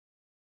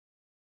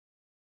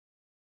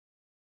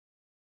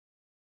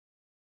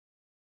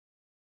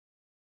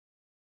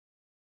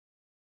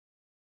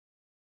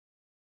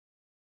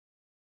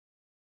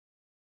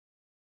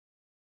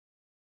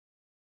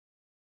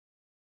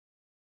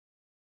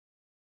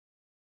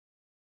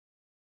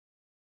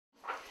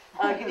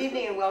Good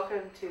evening and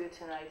welcome to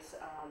tonight's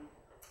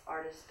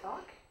Artist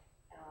Talk,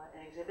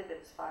 an exhibit that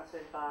is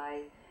sponsored by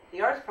the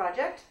Arts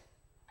Project.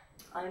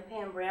 I'm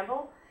Pam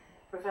Bramble,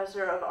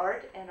 Professor of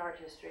Art and Art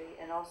History,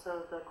 and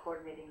also the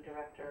Coordinating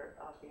Director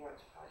of the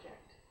Arts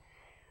Project.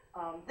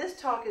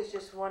 This talk is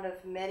just one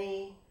of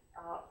many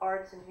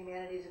arts and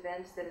humanities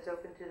events that is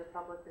open to the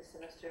public this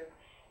semester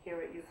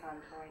here at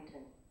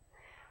UConn-Torrington.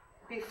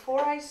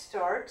 Before I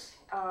start,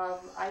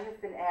 I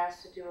have been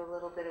asked to do a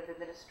little bit of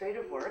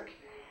administrative work.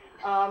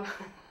 I'm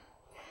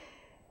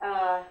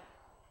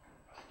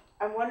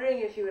wondering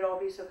if you would all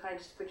be so kind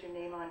as to put your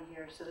name on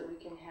here so that we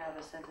can have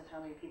a sense of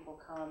how many people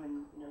come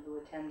and who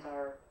attends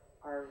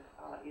our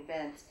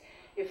events.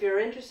 If you're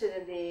interested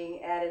in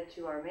being added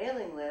to our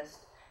mailing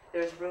list,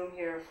 there's room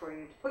here for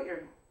you to put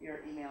your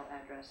email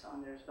address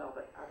on there as well,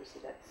 but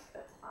obviously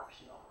that's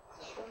optional.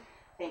 So sure.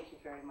 Thank you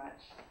very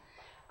much.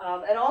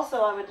 And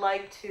also I would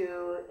like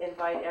to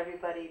invite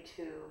everybody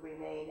to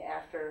remain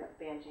after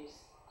Banjie's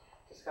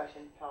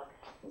discussion talk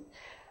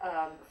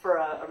for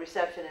a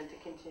reception and to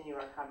continue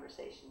our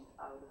conversation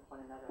with one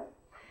another.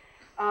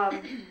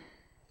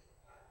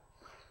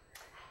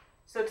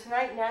 So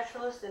tonight,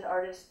 naturalist and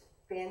artist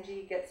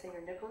Banjie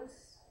Getsinger Nicholas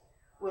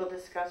will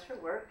discuss her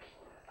work,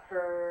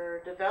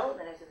 her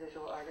development as a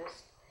visual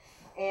artist,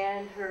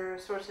 and her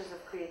sources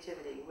of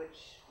creativity,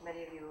 which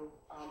many of you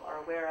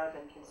are aware of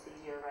and can see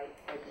here right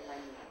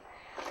behind me.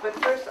 But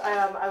first,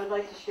 I would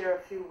like to share a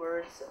few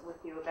words with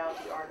you about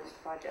the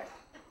Artist Project.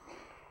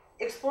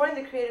 Exploring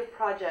the creative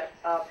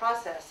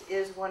process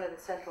is one of the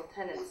central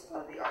tenets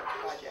of the Arts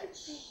Project.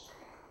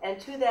 And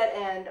to that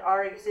end,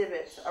 our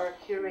exhibits are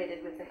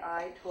curated with an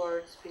eye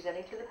towards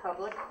presenting to the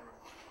public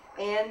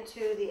and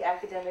to the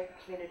academic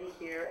community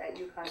here at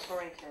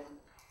UConn-Torrington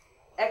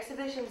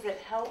exhibitions that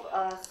help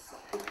us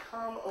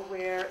become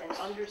aware and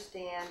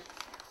understand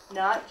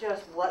not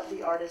just what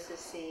the artist is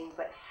seeing,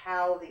 but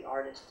how the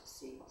artist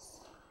sees.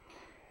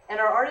 And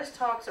our artist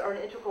talks are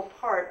an integral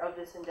part of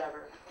this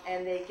endeavor,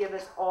 and they give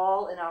us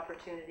all an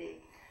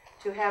opportunity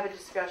to have a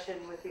discussion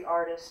with the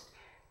artist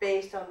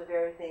based on the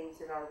very things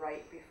that are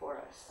right before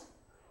us.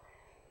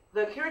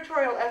 The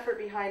curatorial effort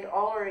behind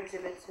all our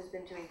exhibits has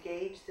been to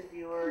engage the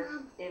viewer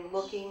in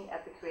looking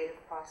at the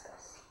creative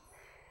process,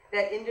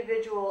 that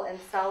individual and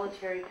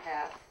solitary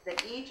path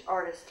that each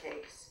artist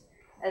takes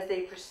as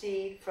they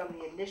proceed from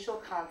the initial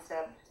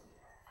concept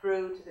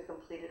through to the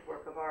completed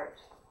work of art,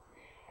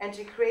 and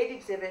to create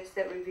exhibits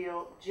that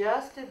reveal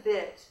just a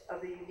bit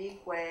of the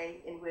unique way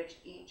in which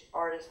each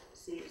artist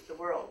sees the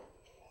world.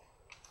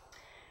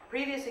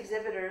 Previous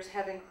exhibitors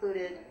have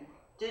included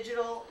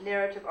digital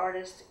narrative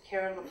artist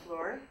Karen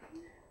LaFleur,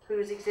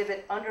 whose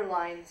exhibit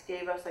Underlines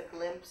gave us a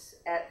glimpse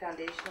at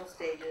foundational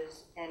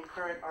stages and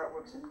current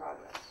artworks in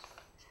progress.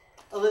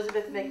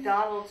 Elizabeth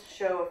McDonald's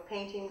show of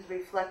paintings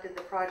reflected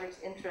the project's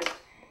interest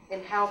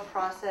in how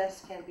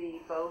process can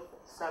be both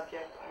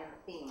subject and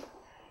theme.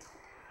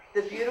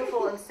 The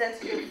beautiful and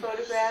sensitive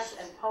photographs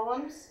and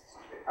poems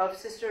of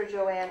Sister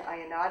Joanne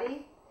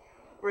Iannotti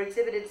were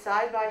exhibited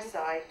side by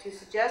side to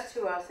suggest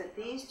to us that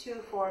these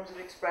two forms of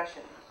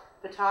expression,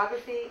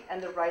 photography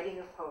and the writing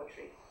of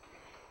poetry,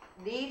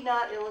 need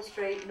not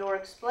illustrate nor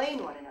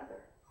explain one another,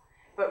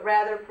 but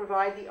rather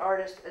provide the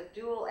artist a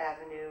dual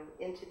avenue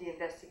into the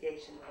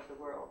investigation of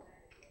the world.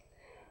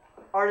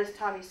 Artist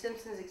Tommy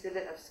Simpson's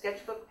exhibit of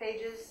sketchbook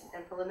pages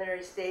and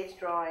preliminary stage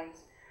drawings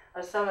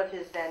of some of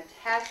his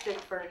fantastic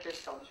furniture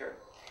sculpture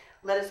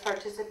let us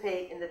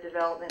participate in the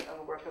development of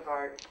a work of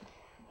art.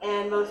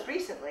 And most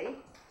recently,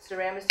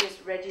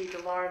 ceramicist Reggie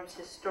Delarme's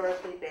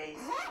historically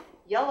based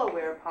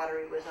yellowware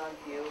pottery was on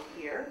view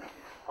here,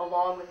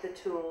 along with the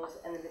tools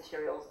and the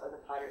materials of the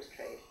potter's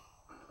trade.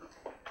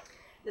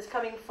 This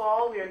coming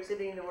fall, we are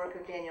exhibiting the work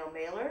of Danielle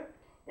Mailer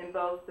in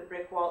both the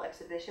Brick Wall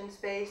exhibition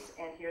space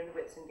and here in the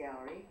Whitson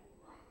Gallery.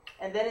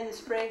 And then in the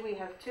spring, we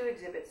have two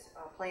exhibits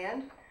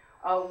planned.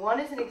 One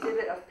is an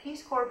exhibit of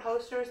Peace Corps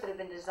posters that have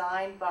been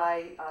designed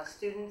by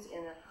students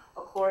in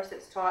a course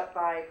that's taught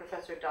by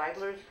Professor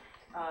Deibler's.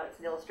 It's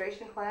an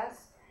illustration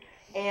class.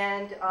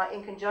 And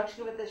in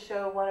conjunction with the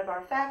show, one of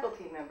our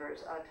faculty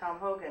members, Tom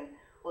Hogan,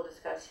 will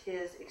discuss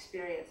his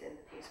experience in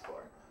the Peace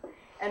Corps.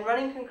 And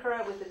running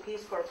concurrent with the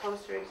Peace Corps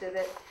poster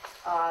exhibit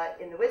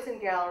in the Whitson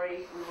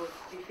Gallery, we will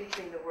be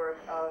featuring the work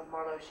of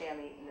Marlo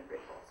Shammy in the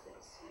Brick Wall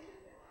space.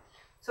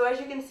 So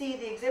as you can see,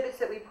 the exhibits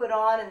that we put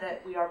on and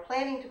that we are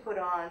planning to put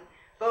on,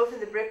 both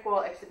in the Brick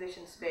Wall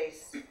exhibition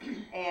space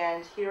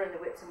and here in the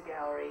Whitson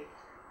Gallery,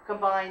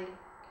 combine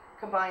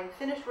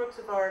finished works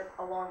of art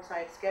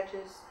alongside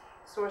sketches,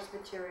 source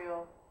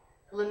material,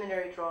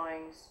 preliminary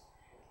drawings,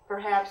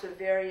 perhaps a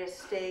various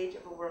stage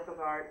of a work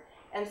of art,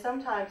 and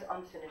sometimes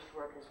unfinished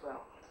work as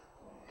well.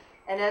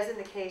 And as in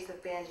the case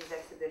of Banjie's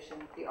exhibition,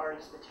 the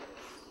artist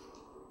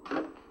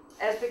materials.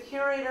 As the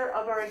curator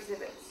of our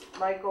exhibits,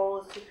 my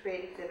goal is to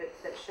create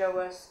exhibits that show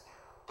us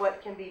what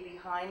can be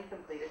behind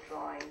completed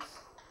drawings,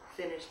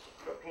 finished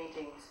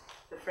paintings,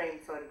 the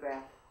framed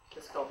photograph,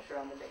 the sculpture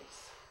on the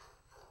base.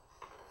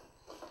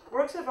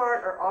 Works of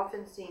art are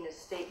often seen as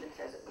statements,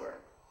 as it were,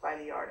 by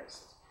the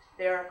artist.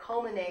 They're a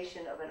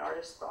culmination of an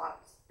artist's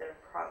thoughts, their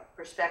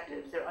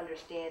perspectives, their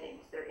understandings,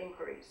 their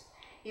inquiries,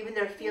 even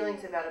their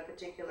feelings about a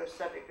particular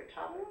subject or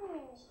topic.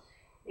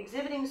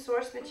 Exhibiting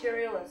source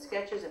material and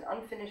sketches and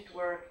unfinished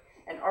work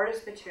and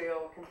artist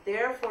material can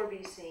therefore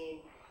be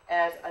seen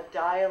as a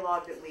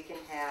dialogue that we can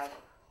have,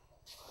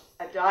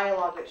 a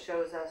dialogue that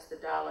shows us the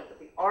dialogue that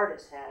the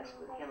artist has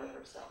with him or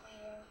herself.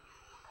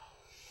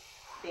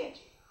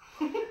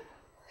 Banjie.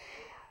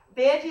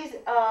 Banjie's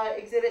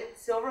exhibit,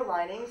 Silver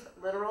Linings,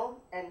 Literal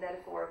and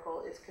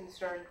Metaphorical, is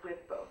concerned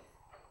with both.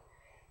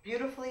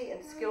 Beautifully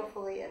and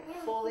skillfully and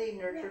fully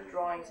nurtured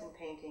drawings and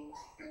paintings,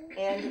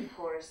 and of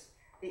course,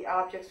 the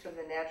objects from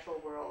the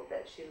natural world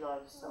that she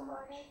loves so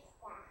much.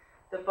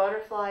 The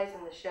butterflies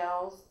and the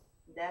shells,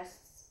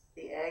 nests,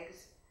 the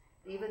eggs,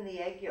 even the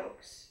egg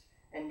yolks,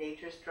 and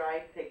nature's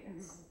dried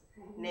pigments.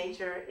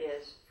 Nature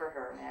is, for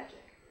her,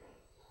 magic.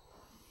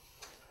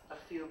 A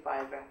few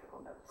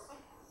biographical notes.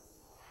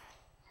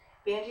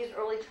 Banjie's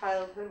early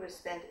childhood was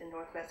spent in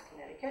Northwest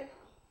Connecticut.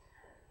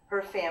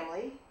 Her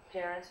family,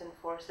 parents and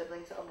 4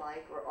 siblings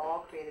alike, were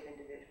all creative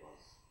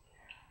individuals.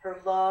 Her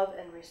love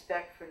and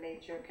respect for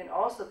nature can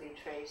also be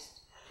traced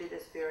to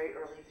this very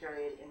early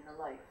period in her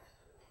life.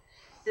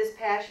 This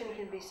passion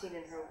can be seen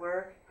in her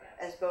work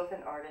as both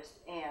an artist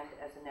and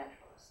as a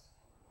naturalist.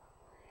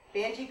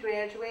 Banjie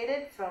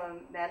graduated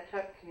from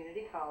Mattituck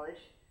Community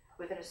College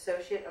with an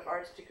Associate of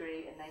Arts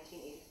degree in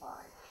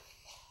 1985.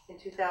 In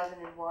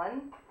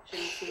 2001, she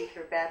received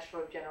her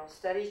Bachelor of General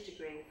Studies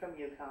degree from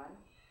UConn,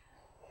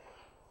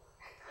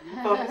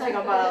 focusing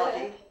on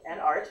biology and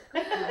art.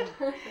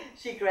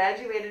 She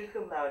graduated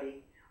cum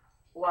laude,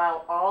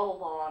 while all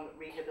along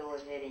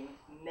rehabilitating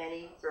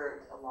many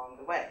birds along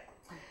the way.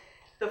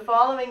 The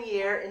following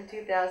year, in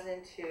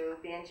 2002,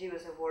 Banjie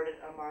was awarded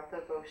a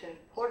Martha Goshen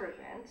Porter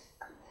Grant.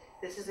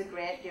 This is a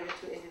grant given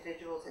to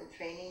individuals in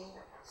training,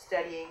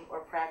 studying, or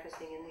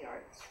practicing in the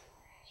arts,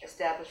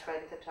 established by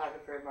the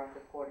photographer Martha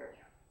Porter.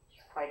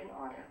 It's quite an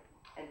honor.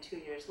 And 2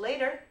 years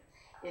later,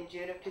 in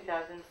June of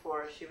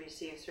 2004, she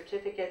received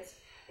certificates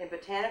in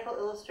botanical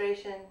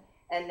illustration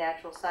and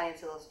natural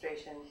science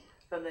illustration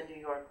from the New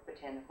York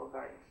Botanical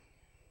Garden.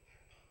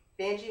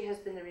 Banjie has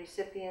been the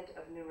recipient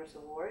of numerous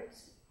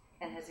awards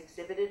and has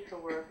exhibited her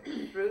work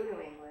through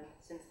New England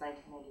since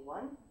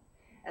 1991,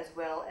 as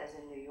well as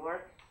in New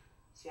York,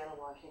 Seattle,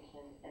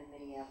 Washington, and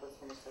Minneapolis,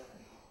 Minnesota.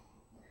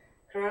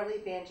 Currently,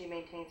 Banjie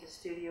maintains a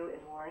studio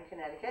in Warren,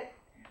 Connecticut,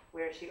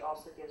 where she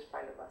also gives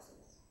private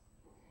lessons.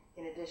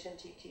 In addition,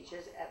 she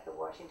teaches at the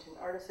Washington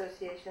Art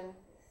Association,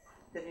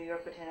 the New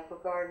York Botanical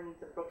Garden,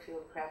 the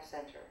Brookfield Craft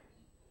Center.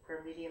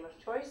 Her medium of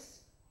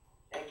choice,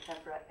 egg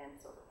tempera and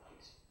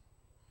Silverpoint.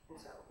 And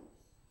so,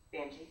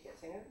 Banjie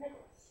Getsinger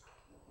Nicholas.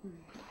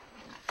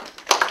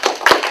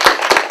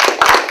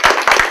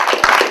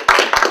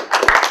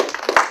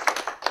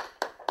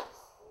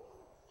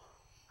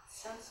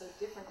 Sounds so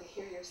different to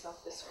hear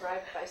yourself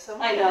described by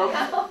someone I know.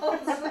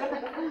 else.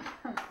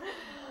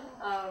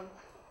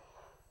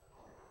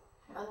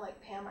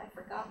 Unlike Pam, I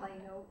forgot my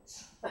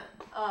notes.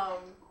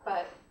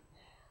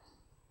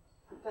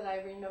 But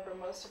I remember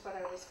most of what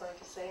I was going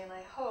to say, and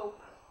I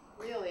hope,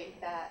 really,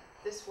 that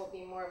this will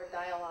be more of a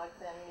dialogue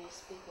than me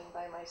speaking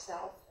by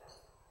myself.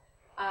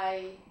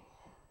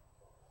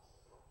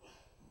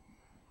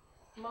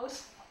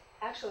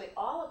 Actually,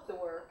 all of the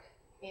work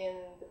in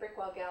the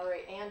Brickwell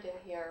Gallery and in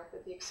here,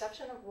 with the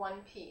exception of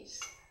one piece,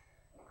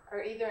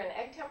 are either an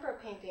egg tempera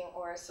painting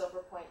or a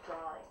Silverpoint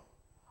drawing.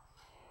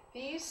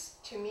 These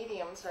 2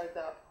 mediums are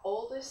the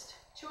oldest,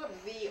 2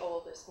 of the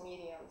oldest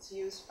mediums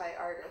used by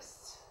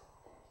artists,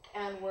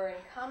 and were in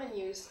common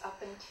use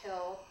up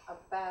until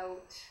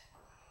about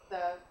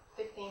the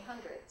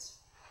 1500s,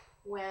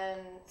 when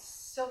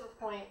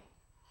Silverpoint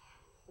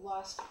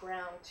lost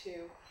ground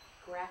to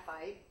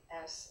graphite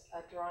as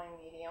a drawing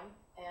medium,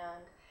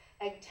 and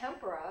egg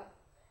tempera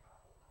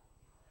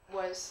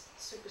was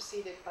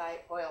superseded by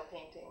oil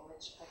painting,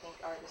 which I think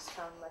artists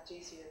found much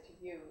easier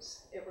to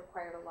use. It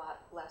required a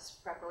lot less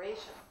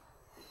preparation.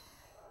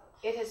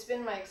 It has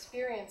been my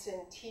experience in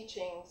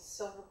teaching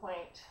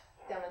Silverpoint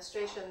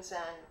demonstrations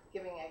and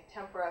giving egg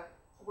tempera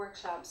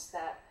workshops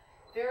that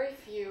very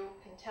few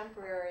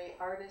contemporary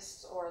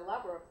artists or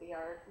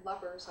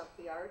lovers of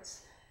the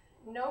arts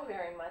know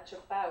very much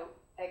about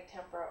egg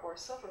tempera or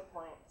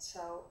Silverpoint.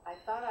 So I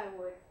thought I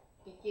would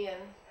begin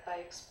by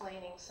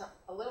explaining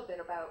a little bit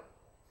about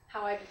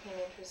how I became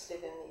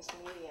interested in these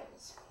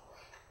mediums.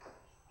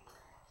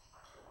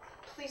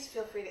 Please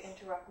feel free to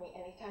interrupt me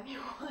anytime you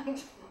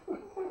want.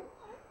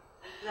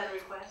 Is that a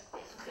request?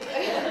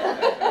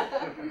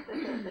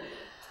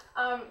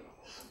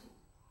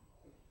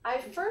 I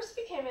first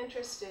became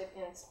interested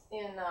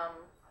in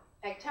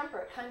egg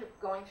tempera, kind of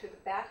going through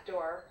the back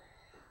door.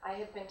 I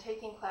had been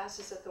taking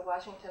classes at the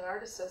Washington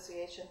Art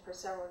Association for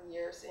several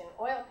years in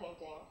oil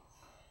painting,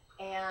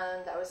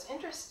 and I was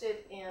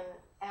interested in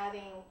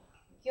adding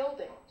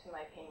gilding to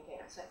my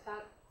paintings. I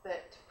thought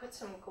that to put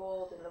some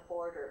gold in the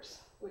borders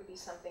would be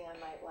something I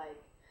might like.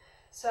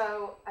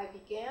 So I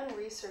began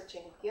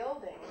researching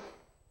gilding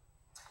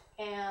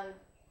and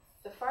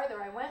the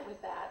farther I went with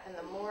that and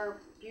the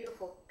more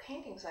beautiful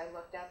paintings I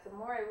looked at, the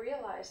more I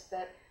realized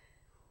that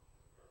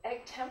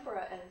egg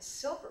tempera and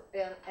silver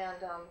and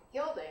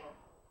gilding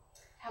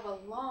have a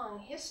long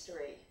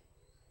history,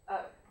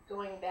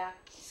 going back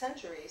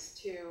centuries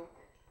to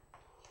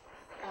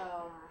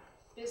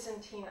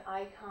Byzantine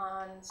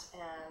icons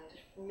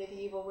and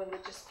medieval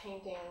religious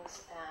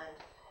paintings and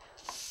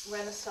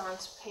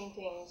Renaissance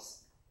paintings.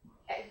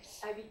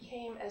 I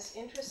became as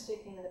interested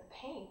in the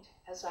paint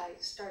as I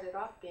started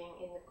off being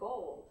in the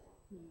gold.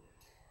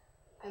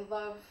 I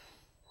love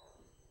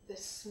the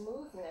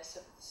smoothness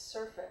of the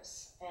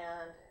surface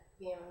and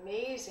the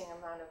amazing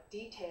amount of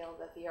detail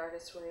that the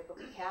artists were able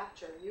to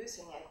capture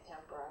using egg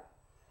tempera.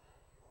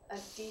 A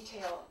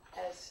detail,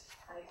 as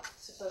I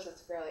suppose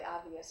it's fairly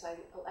obvious, I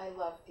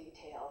love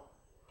detail.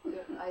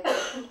 I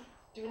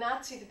do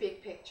not see the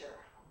big picture.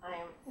 I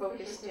am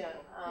focused in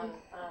on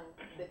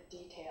the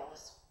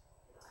details.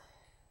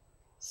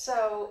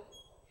 So,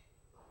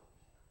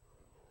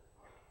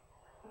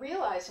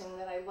 realizing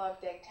that I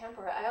loved egg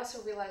tempera, I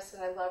also realized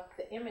that I loved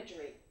the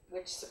imagery,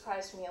 which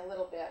surprised me a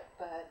little bit,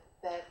 but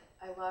that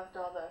I loved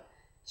all the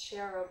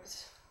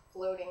cherubs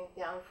floating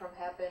down from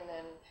heaven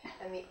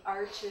and the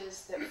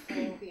arches that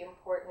framed the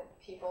important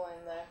people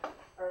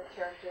or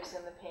characters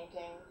in the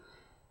painting,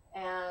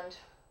 and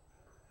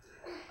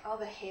all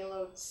the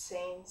haloed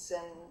saints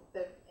and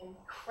the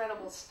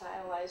incredible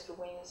stylized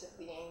wings of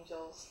the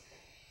angels.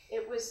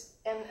 It was,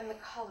 and the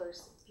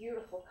colors, the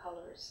beautiful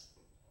colors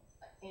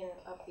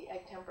of the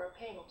egg tempera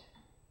paint.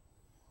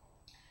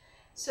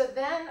 So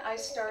then I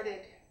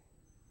started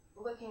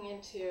looking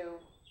into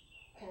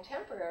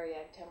contemporary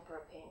egg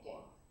tempera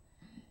painting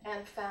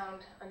and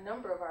found a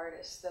number of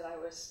artists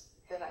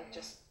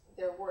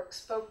their work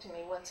spoke to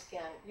me once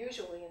again,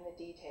 usually in the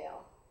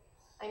detail.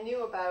 I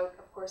knew about,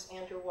 of course,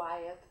 Andrew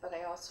Wyeth, but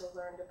I also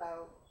learned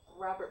about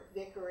Robert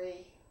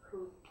Vickery,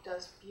 who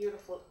does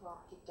beautiful,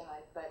 well, he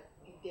died, but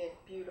he did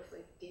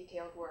beautifully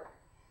detailed work.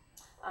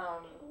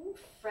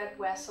 Fred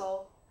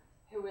Wessel,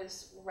 who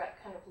is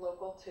kind of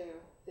local to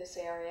this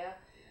area.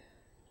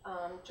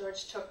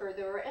 George Tooker,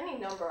 there were any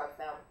number of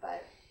them,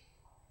 but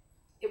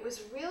it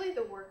was really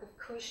the work of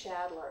Koo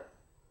Shadler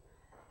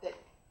that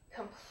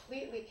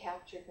completely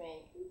captured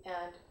me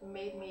and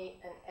made me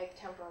an egg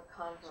tempera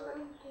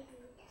convert.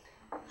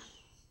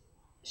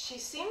 She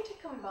seemed to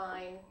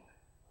combine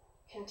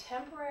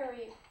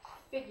contemporary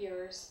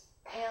figures,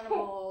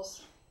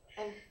 animals,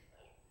 and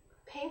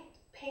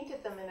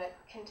painted them in a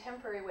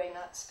contemporary way,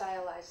 not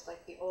stylized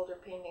like the older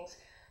paintings,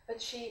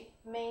 but she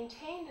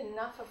maintained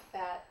enough of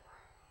that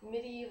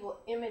medieval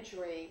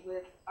imagery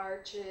with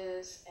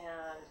arches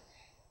and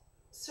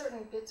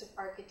certain bits of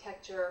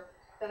architecture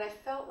that I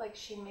felt like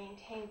she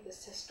maintained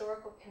this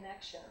historical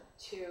connection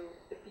to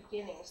the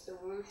beginnings, the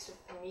roots of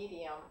the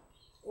medium,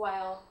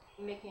 while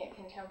making it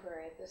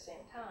contemporary at the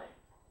same time.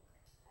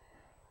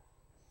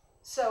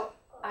 So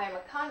I am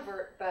a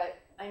convert, but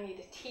I need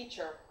a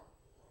teacher,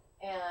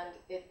 and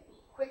it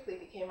quickly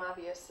became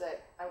obvious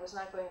that I was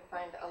not going to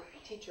find a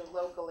teacher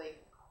locally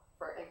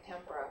for egg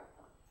tempera.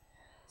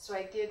 So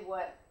I did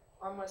what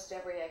almost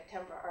every egg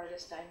tempera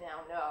artist I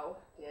now know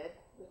did,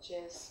 which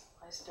is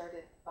I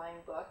started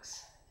buying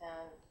books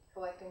and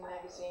collecting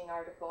magazine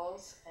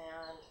articles,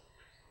 and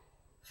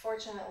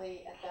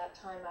fortunately at that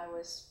time I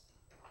was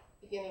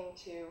beginning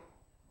to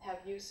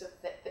have use of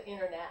the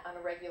internet on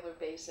a regular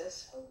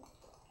basis.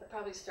 I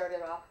probably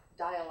started off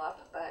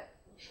dial-up, but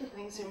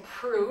things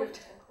improved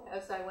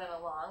as I went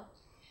along.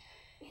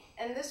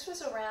 And this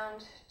was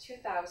around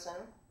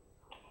 2000,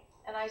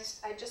 and I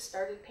just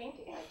started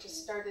painting. I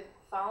just started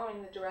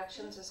following the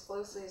directions as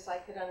closely as I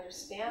could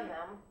understand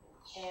them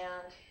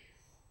and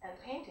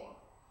painting.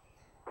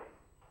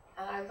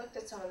 And I looked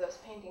at some of those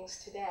paintings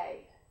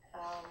today.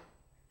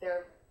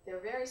 They're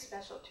very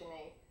special to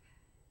me.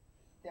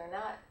 They're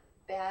not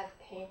bad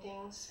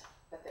paintings,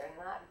 but they're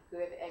not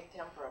good egg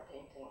tempera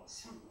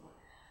paintings.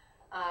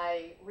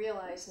 I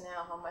realize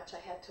now how much I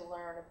had to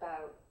learn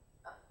about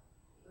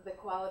the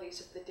qualities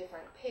of the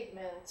different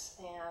pigments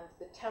and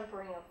the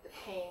tempering of the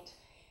paint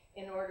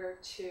in order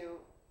to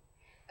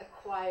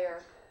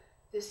acquire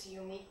this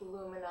unique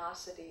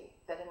luminosity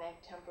that an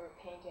egg tempera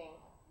painting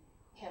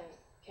can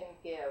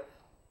give.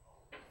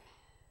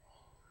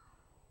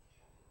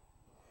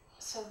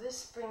 So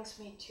this brings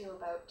me to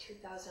about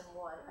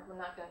 2001. I'm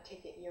not going to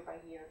take it year by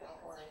year,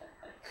 don't worry.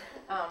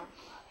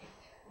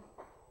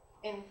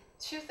 In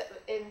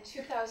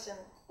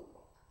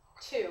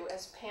 2002,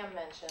 as Pam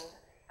mentioned,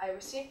 I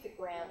received the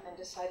grant and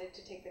decided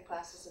to take the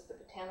classes at the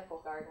Botanical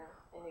Garden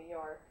in New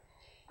York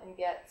and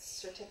get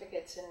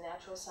certificates in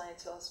natural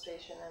science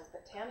illustration and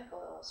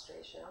botanical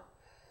illustration,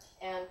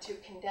 and to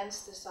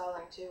condense this all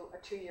into a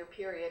 2-year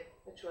period,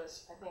 which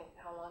was, I think,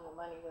 how long the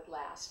money would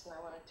last, and I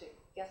wanted to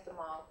get them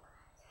all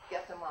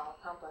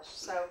accomplished.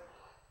 So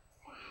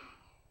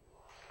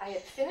I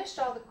had finished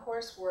all the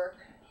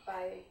coursework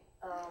by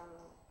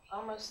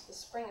almost the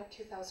spring of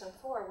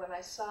 2004 when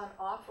I saw an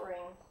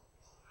offering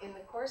in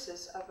the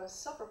courses of a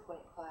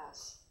Silverpoint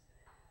class.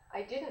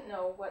 I didn't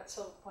know what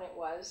Silverpoint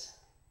was.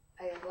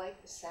 I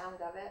like the sound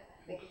of it.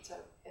 I think it's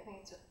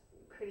a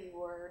pretty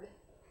word,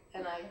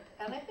 and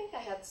I think I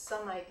had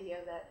some idea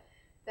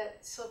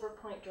that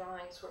Silverpoint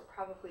drawings were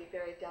probably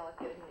very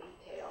delicate and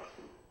detailed.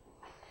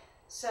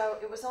 So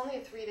it was only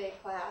a 3-day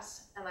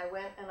class, and I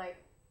went and I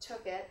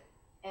took it,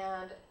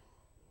 and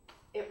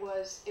it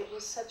was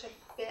such a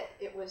fit.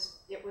 It was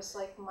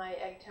like my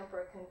egg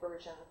tempera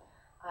conversion.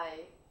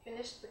 I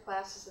finished the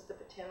classes at the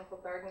Botanical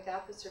Garden,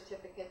 got the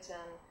certificates,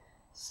 and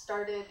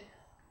started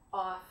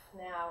off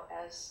now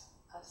as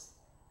an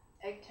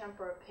egg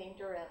tempera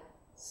painter and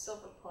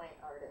Silverpoint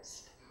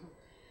artist.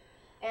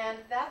 And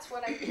that's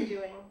what I've been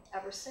doing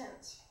ever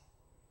since.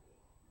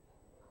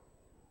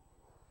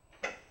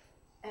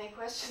 Any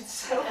questions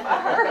so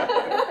far?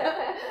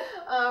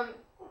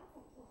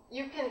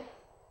 You can,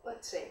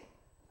 let's see.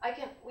 I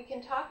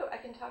can talk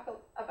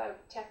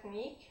about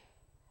technique,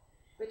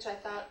 which I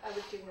thought I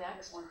would do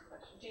next. One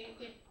question.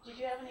 Did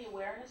you have any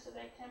awareness of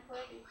egg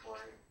tempera before?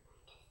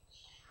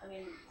 I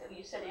mean,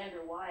 you said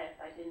Andrew Wyeth.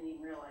 I didn't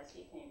even realize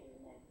he painted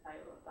in it. I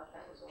thought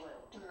that was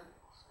oil.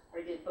 Or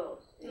he did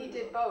both. He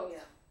did both. Yeah.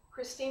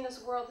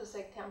 Christina's World is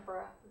egg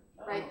tempera,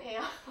 right, Oh.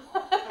 Pam?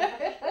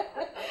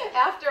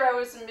 After I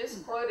was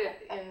misquoted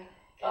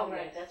Oh,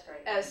 right, that's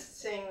right. as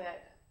saying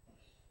that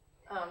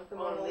the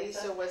Mona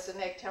Lisa was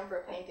an egg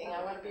tempera painting.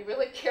 I want to be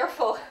really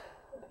careful.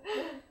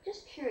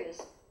 Just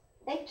curious,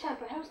 egg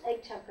tempera, how is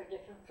egg tempera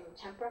different from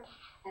tempera?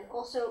 And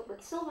also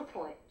with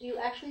Silverpoint, do you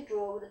actually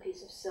draw with a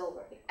piece of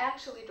silver?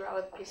 Actually draw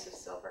with a piece of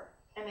silver,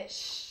 and it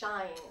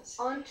shines.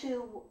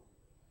 Onto,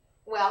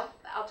 Well,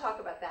 I'll talk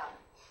about that.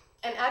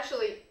 And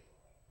actually,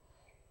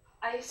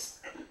 I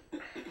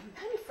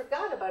kind of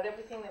forgot about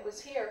everything that was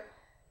here.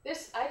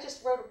 I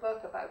just wrote a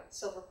book about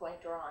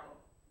Silverpoint drawing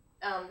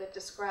that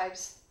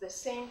describes the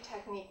same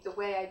technique, the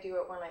way I do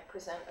it when I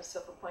present a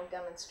Silverpoint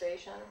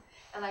demonstration.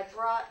 And I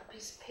brought a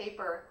piece of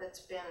paper that's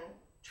been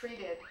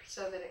treated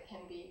so that it can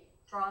be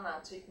drawn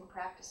on, so you can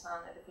practice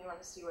on it if you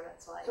want to see what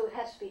it's like. so it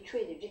has to be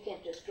treated, you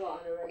can't just draw on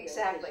a regular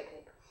Exactly. piece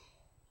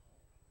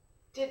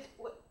of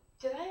paper.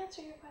 Did I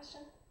answer your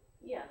question?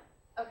 Yeah.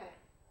 Okay.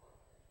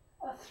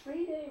 A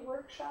 3-day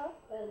workshop,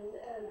 and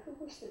who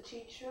was the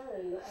teacher,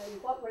 and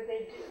what were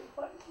they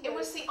doing? It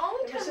was the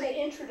only It was time an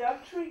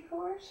introductory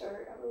course,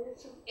 or I mean,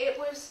 it's a, It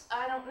was,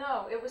 I don't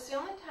know, it was the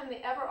only time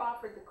they ever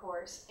offered the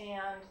course,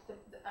 and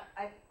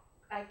I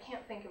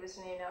can't think of his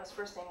name now. His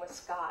first name was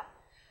Scott.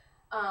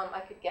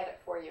 I could get it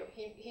for you.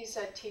 He's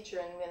a teacher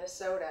in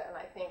Minnesota, and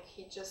I think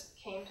he just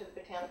came to the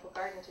Botanical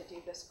Garden to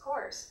do this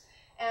course.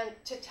 And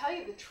to tell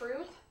you the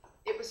truth,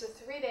 it was a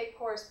 3-day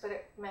course, but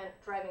it meant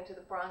driving to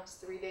the Bronx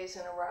 3 days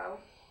in a row.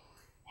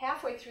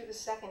 Halfway through the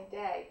second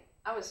day,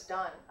 I was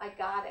done. I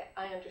got it.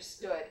 I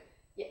understood.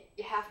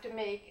 You have to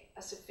make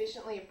a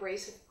sufficiently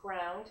abrasive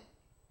ground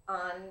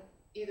on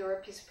either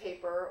a piece of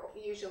paper, or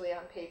usually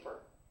on paper.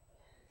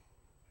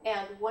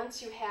 And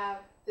once you have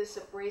this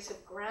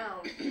abrasive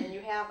ground and you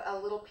have a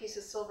little piece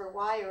of silver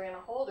wire in a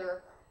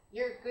holder,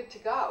 you're good to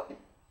go.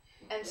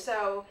 And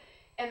so,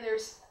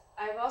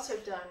 I've also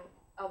done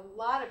a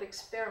lot of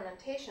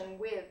experimentation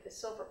with the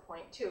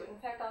Silverpoint too. In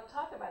fact, I'll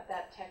talk about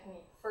that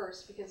technique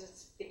first because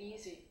it's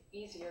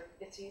easier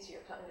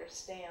to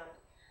understand.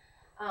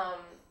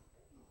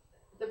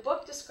 The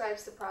book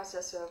describes the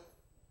process of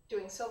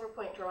doing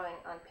Silverpoint drawing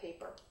on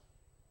paper.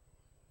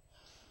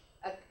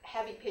 A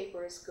heavy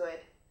paper is good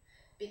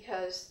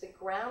because the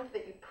ground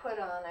that you put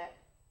on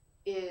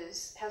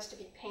it has to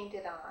be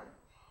painted on.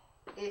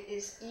 It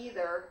is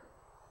either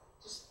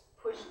just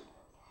push.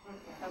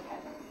 Okay.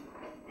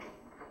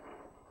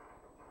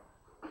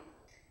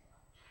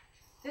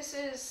 This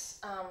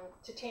is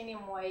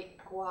titanium white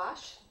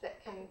gouache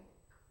that can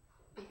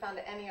be found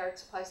at any art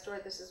supply store.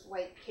 This is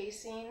white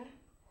casein.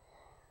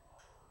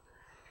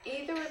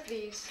 Either of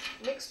these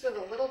mixed with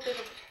a little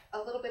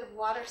bit of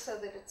water so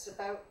that it's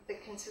about the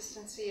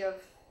consistency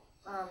of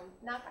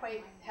not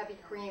quite heavy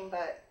cream,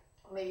 but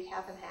maybe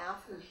half and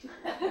half.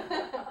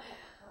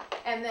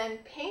 And then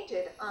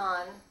painted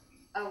on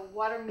a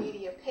water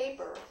media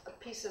paper, a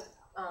piece of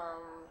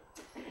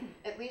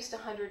at least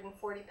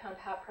 140-pound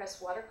hot press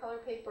watercolor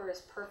paper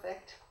is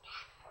perfect.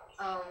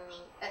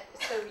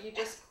 So you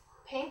just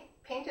paint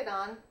it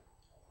on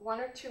 1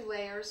 or 2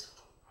 layers,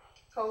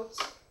 coats.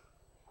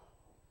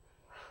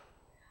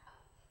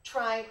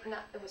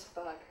 It was a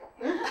bug.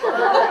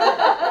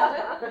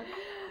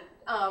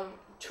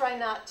 Try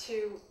not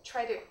to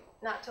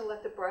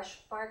let the brush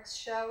marks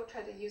show.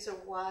 Try to use a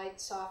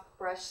wide, soft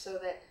brush so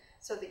that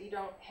you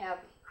don't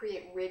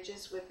create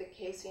ridges with the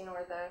casing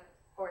or the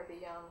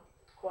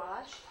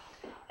gouache.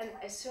 And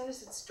as soon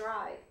as it's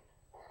dry,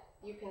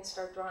 you can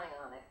start drawing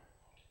on it.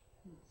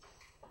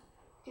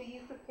 Do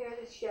you prepare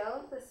the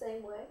shells the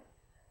same way?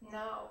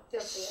 No, the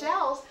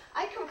shells,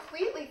 I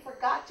completely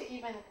forgot to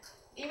even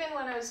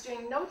when I was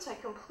doing notes, I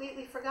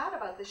completely forgot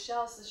about the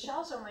shells. The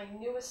shells are my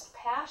newest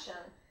passion.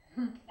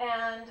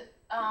 And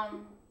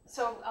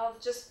so I'll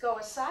just go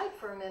aside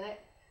for a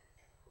minute.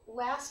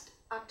 last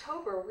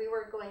October, we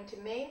were going to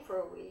Maine for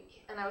a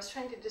week, and I was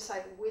trying to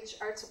decide which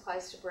art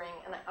supplies to bring,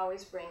 and I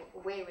always bring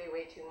way, way,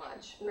 way too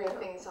much. Bring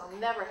things I'll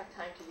never have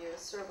time to use,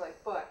 sort of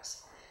like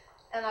books.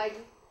 And I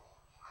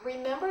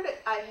remembered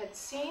I had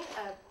seen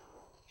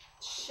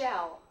a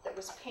shell that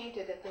was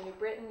painted at the New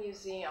Britain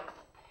Museum.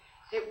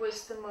 It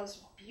was the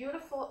most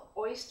beautiful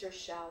oyster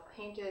shell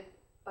painted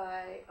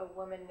by a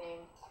woman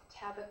named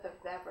Tabitha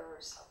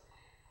Vevers.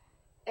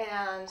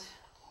 And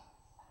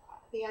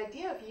the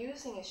idea of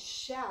using a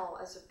shell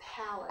as a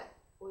palette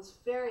was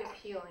very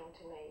appealing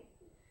to me.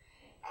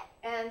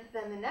 And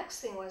then the next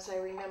thing was I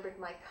remembered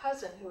my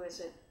cousin, who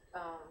is a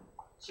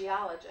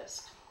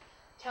geologist,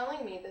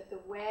 telling me that the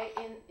way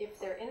if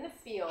they're in the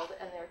field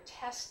and they're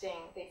testing,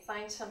 they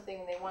find something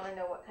and they want to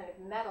know what kind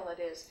of metal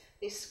it is,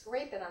 they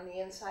scrape it on the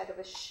inside of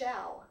a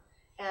shell,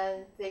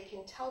 and they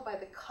can tell by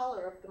the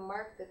color of the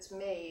mark that's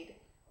made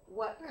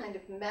what kind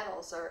of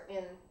metals are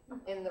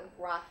in the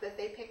rock that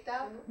they picked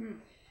up.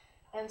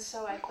 And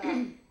so I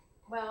thought,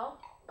 well,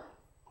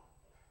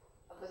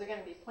 there are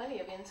going to be plenty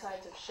of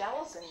insides of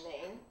shells in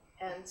Maine,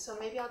 and so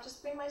maybe I'll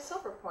just bring my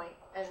Silverpoint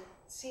and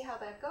see how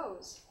that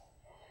goes.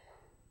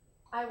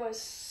 I was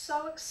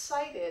so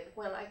excited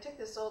when I took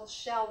this old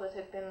shell that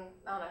had been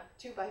on a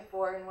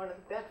 2x4 in one of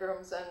the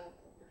bedrooms and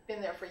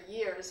been there for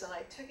years, and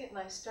I took it and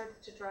I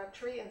started to draw a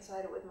tree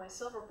inside it with my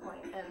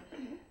Silverpoint,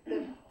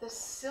 and the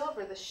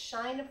silver, the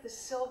shine of the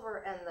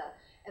silver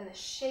and the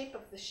shape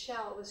of the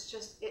shell was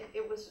just,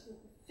 it was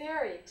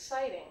very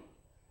exciting.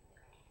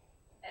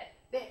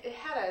 It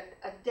had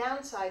a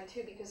downside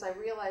too, because I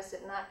realized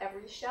that not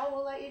every shell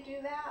will let you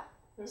do that.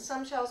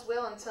 Some shells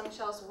will and some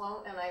shells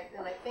won't, and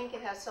I think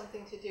it has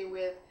something to do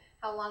with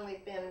how long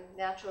they've been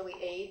naturally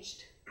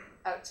aged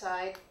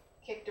outside,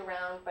 kicked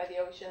around by the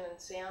ocean and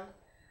sand.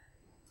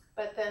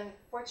 But then,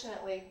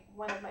 fortunately,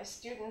 one of my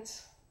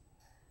students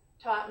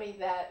taught me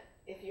that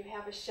if you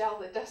have a shell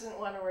that doesn't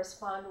want to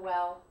respond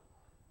well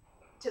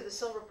to the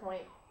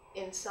Silverpoint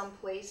in some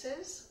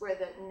places where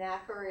the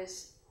nacre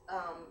is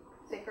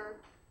thicker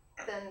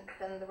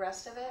than the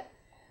rest of it,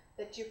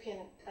 that you can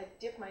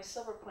dip my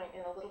Silverpoint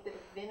in a little bit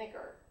of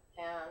vinegar,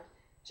 and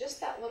just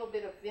that little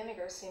bit of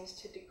vinegar seems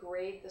to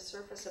degrade the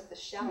surface of the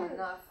shell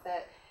enough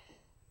that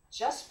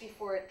just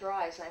before it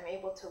dries, I'm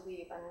able to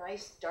leave a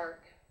nice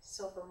dark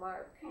silver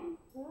mark.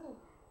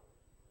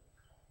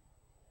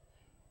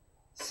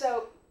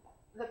 So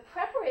the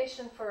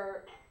preparation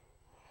for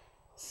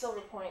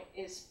Silverpoint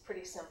is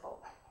pretty simple,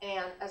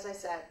 and as I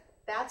said,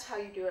 that's how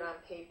you do it on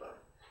paper.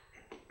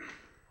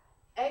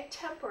 Egg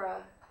tempera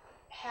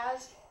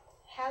has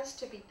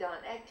to be done.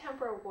 Egg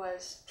tempera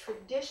was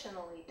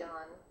traditionally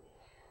done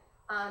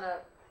on a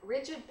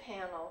rigid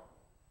panel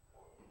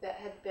that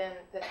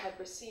had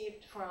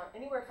received from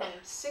anywhere from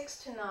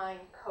 6 to 9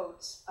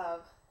 coats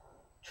of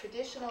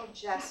traditional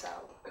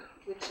gesso,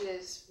 which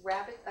is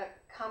a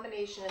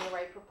combination in the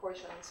right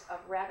proportions of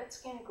rabbit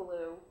skin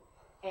glue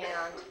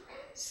and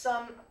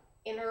some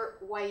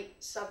inert white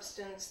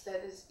substance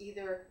that is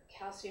either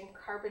calcium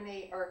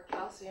carbonate or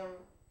calcium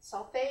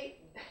sulfate.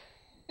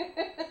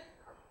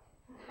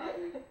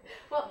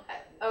 Well,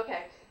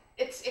 okay.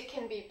 It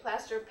can be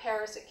plaster of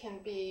Paris, it can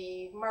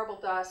be marble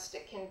dust,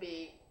 it can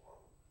be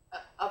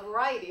a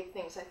variety of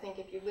things. I think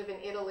if you live in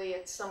Italy,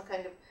 it's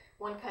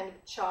one kind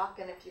of chalk,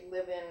 and if you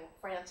live in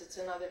France, it's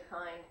another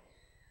kind.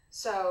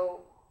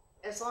 So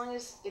as long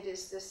as it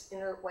is this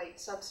inert white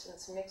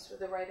substance mixed with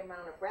the right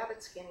amount of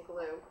rabbit skin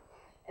glue,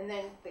 and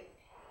then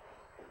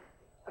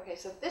okay,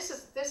 so this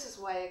is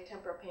why egg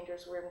tempera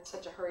painters were in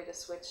such a hurry to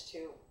switch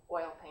to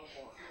oil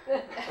painting.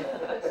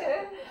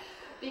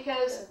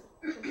 Because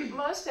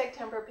most egg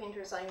tempera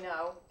painters I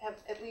know have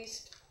at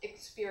least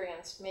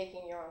experienced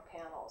making your own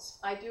panels.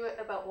 I do it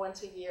about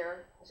once a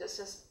year. It's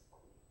just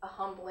a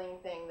humbling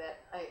thing that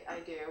I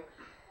do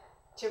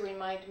to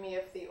remind me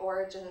of the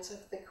origins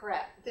of the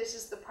craft. This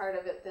is the part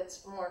of it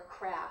that's more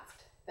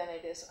craft than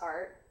it is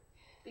art,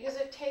 because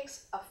it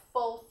takes a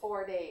full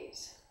 4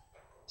 days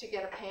to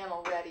get a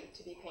panel ready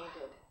to be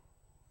painted.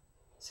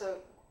 So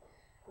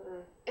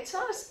it's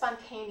not a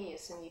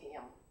spontaneous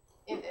medium.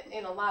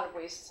 In a lot of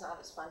ways, it's not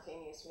a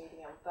spontaneous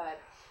medium, but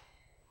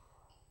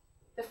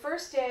the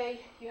first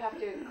day you have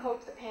to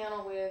coat the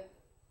panel with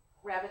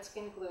rabbit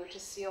skin glue to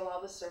seal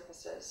all the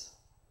surfaces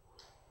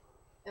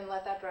and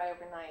let that dry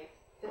overnight.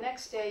 The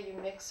next day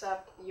you mix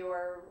up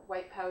your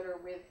white powder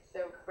with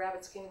the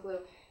rabbit skin glue,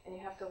 and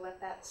you have to let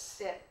that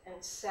sit and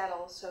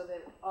settle so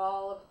that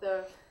all of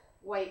the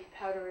white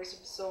powder is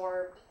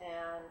absorbed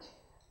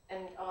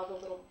and all the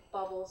little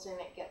bubbles in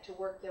it get to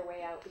work their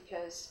way out,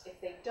 because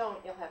if they don't,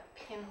 you'll have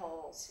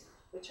pinholes,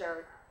 which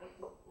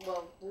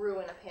will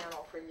ruin a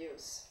panel for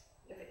use.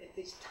 If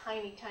these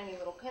tiny, tiny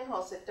little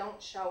pinholes that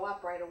don't show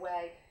up right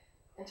away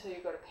until you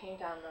go to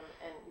paint on them,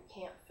 and you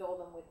can't fill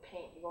them with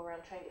paint. You go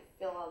around trying to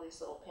fill all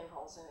these little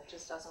pinholes, and it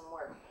just doesn't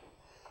work.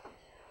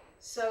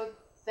 So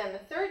then the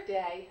third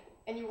day,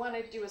 and you want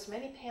to do as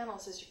many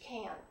panels as you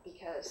can,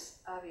 because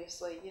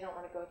obviously you don't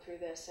want to go through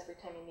this every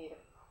time you need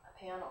a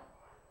panel.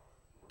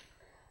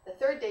 The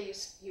third day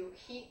you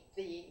heat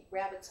the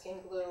rabbit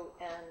skin glue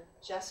and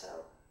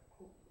gesso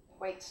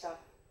white stuff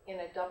in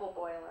a double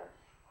boiler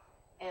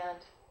and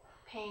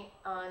paint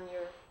on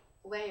your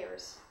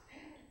layers.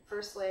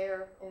 First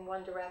layer in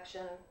one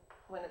direction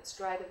when it's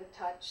dry to the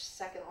touch,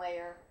 second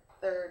layer,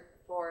 third,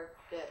 fourth,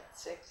 fifth,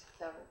 sixth,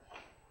 seventh.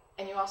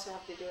 And you also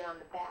have to do it on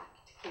the back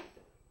to keep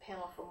the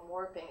panel from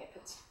warping if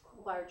it's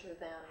larger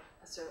than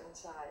a certain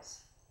size.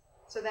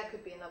 So that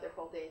could be another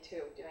whole day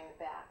too, doing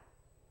the back.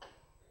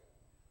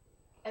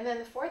 And then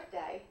the fourth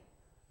day,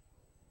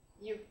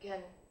 you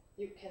can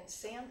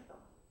sand them.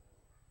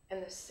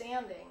 And the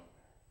sanding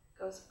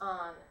goes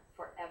on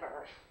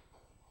forever.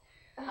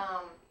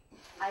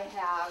 I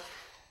have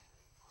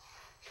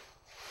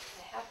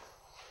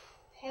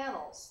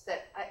panels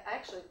that I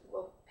actually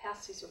will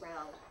pass these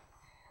around.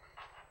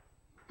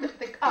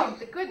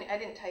 The good, I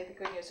didn't tell you the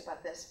good news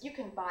about this. You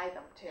can buy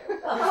them too.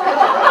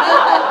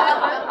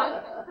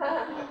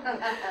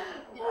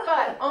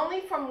 But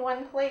only from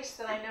one place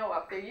that I know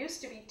of. There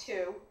used to be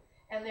two,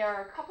 and there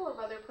are a couple of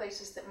other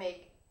places that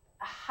make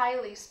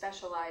highly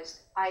specialized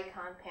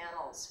icon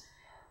panels,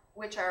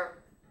 which are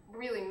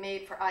really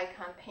made for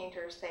icon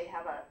painters. They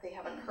have a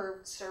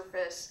curved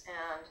surface,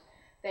 and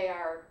they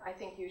are, I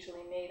think,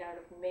 usually made out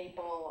of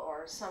maple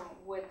or some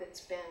wood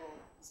that's been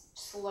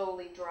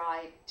slowly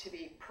dried to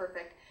be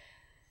perfect.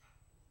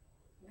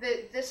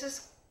 This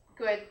is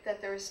good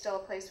that there is still a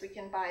place we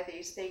can buy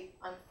these.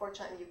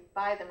 Unfortunately, you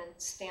buy them in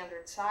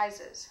standard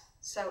sizes.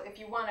 So if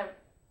you want to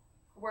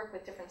work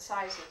with different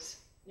sizes,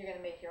 you're going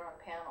to make your own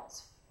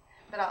panels.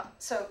 But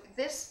so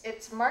this,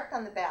 it's marked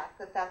on the back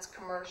that that's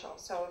commercial.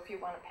 So if you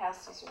want to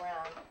pass these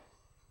around.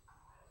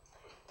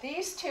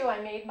 These two I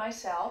made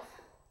myself.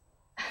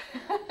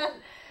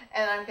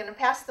 And I'm going to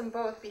pass them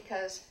both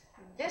because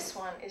this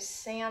one is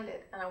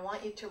sanded, and I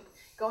want you to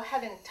go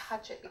ahead and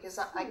touch it because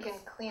I can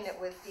clean it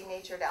with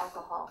denatured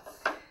alcohol.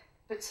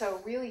 But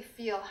so really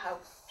feel how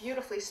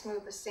beautifully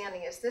smooth the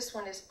sanding is. This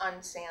one is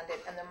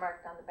unsanded, and they're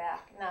marked on the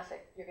back. Not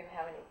that you're going to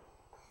have any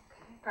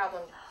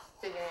problem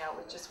figuring out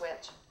which is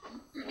which.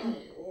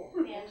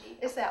 Banjie,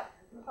 Isn't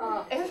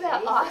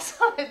that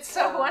awesome? It's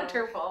so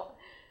wonderful.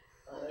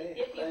 if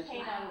you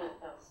paint on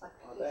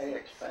Are they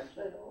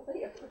expensive?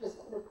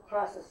 The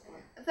process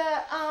one.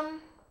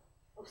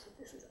 Oh, so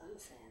this is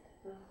unsanded.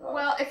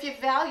 Well, if you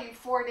value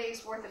 4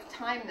 days worth of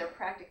time, they're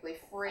practically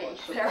free.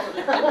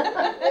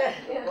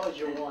 Suppose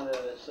you wanted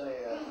to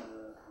say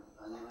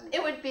a 9.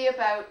 It would be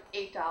about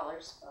 $8,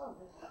 Oh,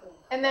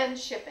 and then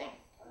shipping.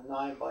 A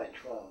 9 by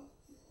 12.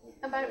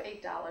 About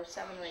 $8, $7 or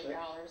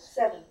 $8.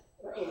 7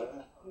 or 8.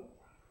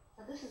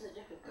 Now this is a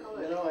different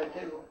color. You know, I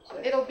did.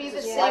 It'll be the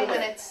This is same when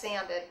whiter. it's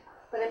sanded.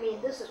 But I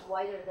mean, this is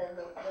whiter than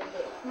the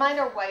Mine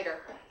are whiter.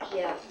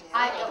 yeah.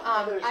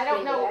 I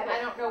don't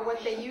know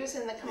what they use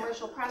in the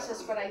commercial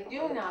process, but I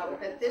do know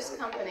that this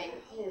company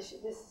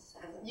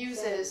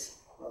uses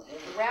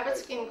rabbit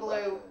skin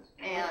glue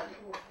and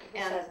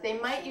they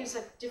might use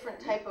a different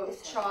type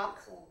of chalk.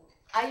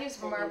 I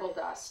use marble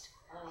dust.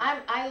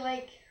 I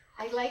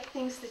like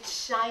things that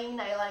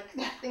shine. I like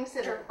things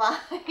that are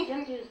fine. You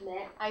have to use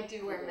matte. I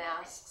do wear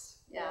masks.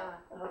 Yeah.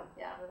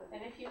 Yeah.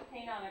 and if you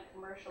paint on a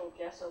commercial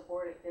gesso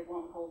board, it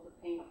won't hold the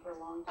paint for a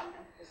long time.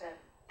 Is that?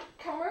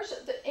 Commercial,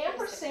 the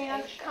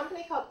Ampersand,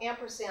 company called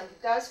Ampersand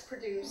does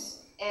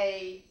produce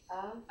a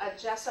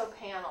gesso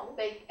panel.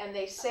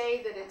 They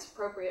say that it's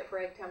appropriate for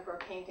egg tempera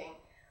painting.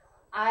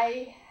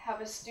 I have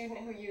a student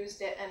who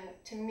used it, and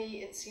to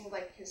me it seemed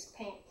like his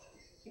paint,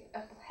 he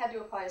had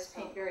to apply his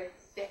paint very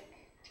thick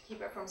to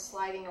keep it from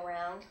sliding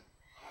around.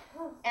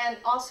 And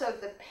also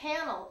the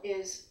panel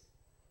is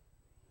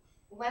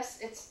less,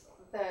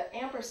 the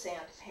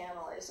Ampersand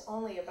panel is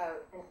only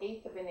about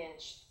 1/8 of an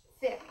inch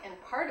thick, and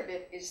part of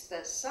it is the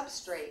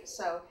substrate,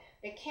 so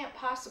it can't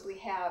possibly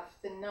have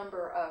the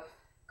number of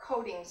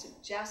coatings of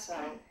gesso,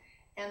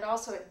 and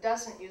also it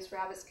doesn't use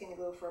rabbit skin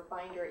glue for a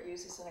binder, it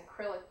uses an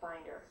acrylic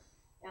binder,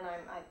 and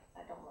I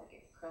don't like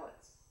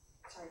acrylics.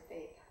 Sorry,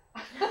 Faith.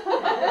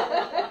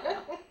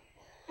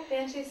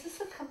 Banjie, is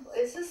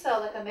this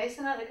like a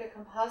masonite, like a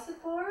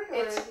composite board, or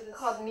It's is it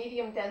called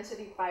medium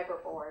density fiber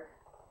board.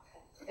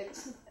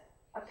 It's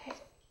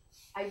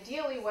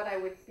ideally what I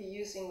would be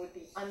using would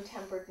be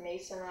untempered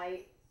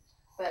masonite,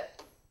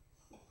 but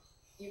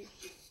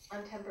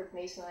untempered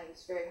masonite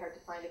is very hard to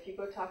find. If you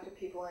go talk to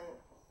people in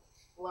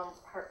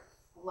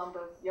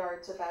lumber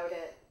yards about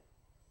it,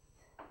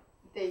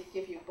 they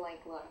give you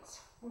blank looks.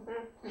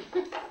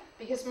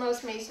 Because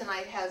most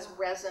masonite has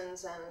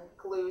resins and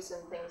glues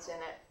and things in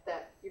it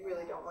that you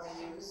really don't want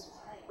to use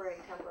for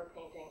egg tempera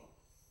painting.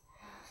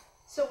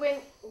 So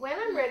when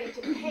I'm ready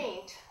to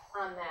paint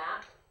on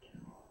that,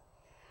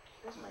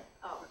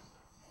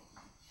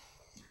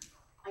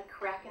 I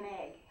crack an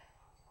egg.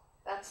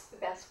 That's the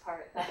best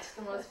part. That's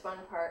the most fun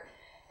part.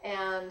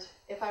 And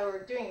if I were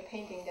doing a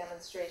painting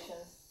demonstration,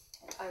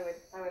 I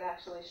would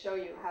actually show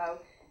you how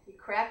you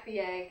crack the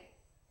egg.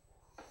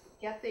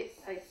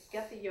 I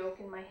get the yolk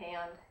in my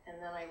hand,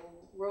 and then I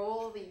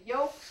roll. The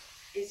yolk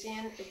is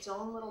in its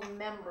own little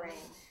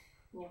membrane.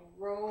 And you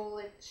roll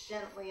it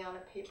gently on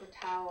a paper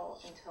towel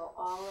until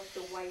all of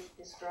the white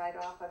is dried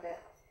off of it.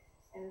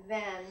 And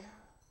then,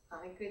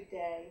 on a good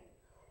day,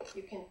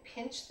 you can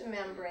pinch the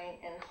membrane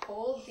and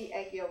hold the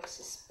egg yolk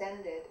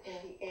suspended in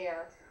the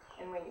air,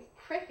 and when you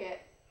prick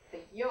it, the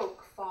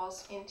yolk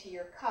falls into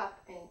your cup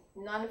and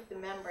none of the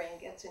membrane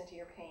gets into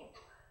your paint.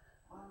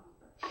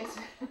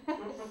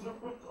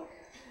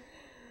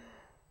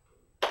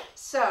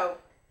 So,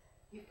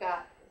 you've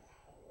got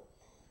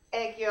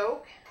egg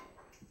yolk.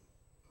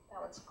 That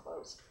one's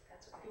closed.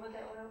 That's okay. You want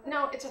that one open?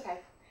 No, it's okay.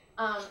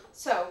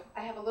 So,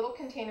 I have a little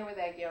container with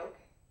egg yolk,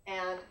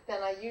 and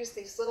then I use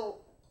these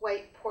little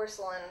white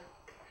porcelain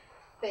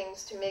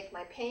things to make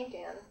my paint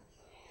in,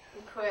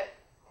 and put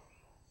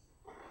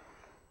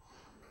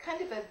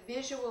kind of a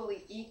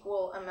visually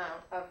equal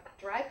amount of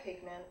dry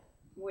pigment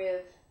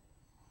with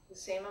the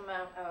same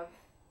amount of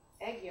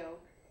egg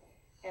yolk,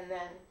 and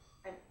then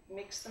I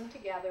mix them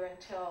together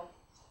until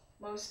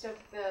most of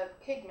the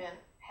pigment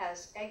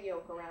has egg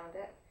yolk around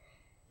it,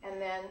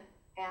 and then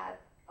add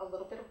a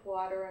little bit of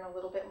water and a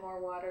little bit more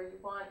water.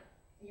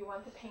 You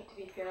want the paint to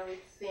be fairly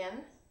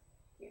thin.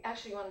 You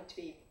actually want it to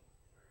be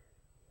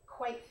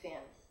quite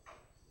thin,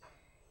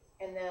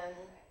 and then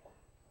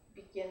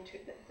begin to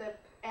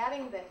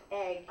adding the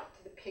egg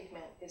to the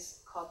pigment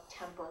is called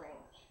tempering.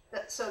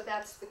 So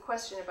that's the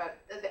question about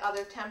the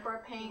other tempera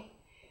paint.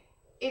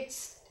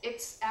 It's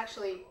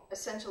actually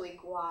essentially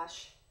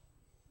gouache.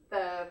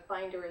 The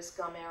binder is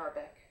gum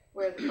arabic,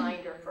 where the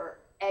binder for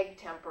egg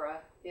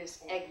tempera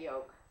is egg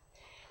yolk.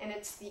 And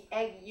it's the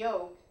egg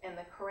yolk and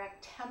the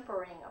correct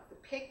tempering of the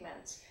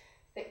pigments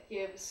that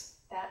gives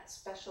that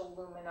special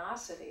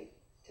luminosity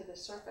to the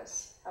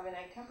surface of an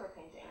egg tempera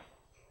painting.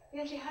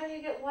 Banjie, how do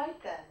you get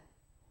white then?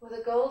 With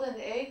a golden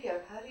egg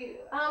yolk, how do you?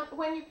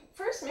 When you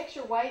first mix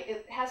your white,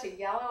 it has a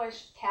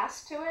yellowish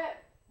cast to it.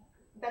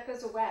 That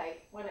goes away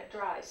when it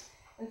dries.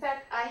 In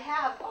fact, I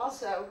have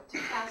also to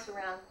pass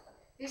around.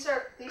 These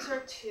are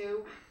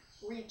two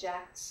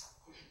rejects.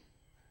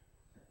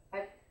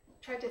 I've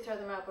tried to throw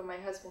them out, but my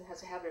husband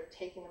has a habit of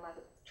taking them out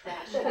of the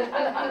trash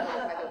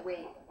by the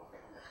weight.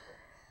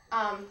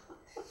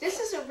 This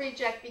is a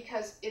reject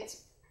because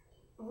it's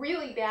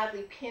really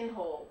badly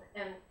pinholed,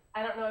 and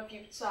I don't know if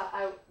you saw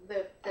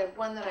the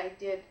one that I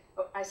did.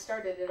 I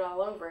started it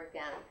all over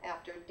again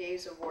after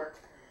days of work.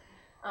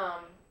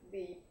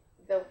 The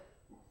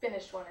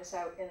finished one is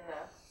out in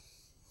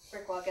the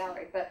brick wall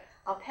gallery, but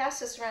I'll pass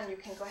this around. You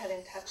can go ahead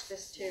and touch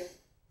this too.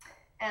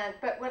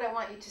 But what I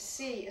want you to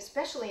see,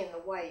 especially in the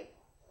white,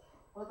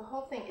 well, the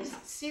whole thing is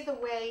see the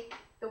way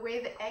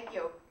the egg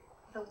yolk,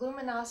 the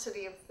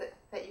luminosity of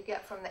that you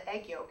get from the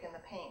egg yolk in the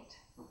paint.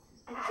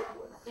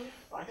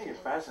 I think it's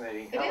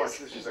fascinating It how is. much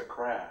this is a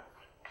craft.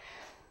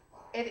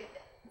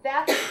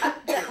 That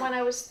when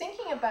I was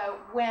thinking about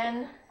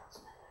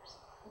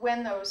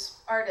when those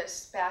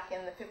artists back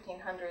in the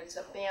 1500s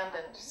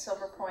abandoned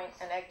Silverpoint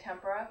and egg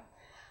tempera,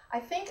 I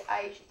think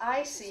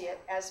I see it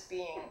as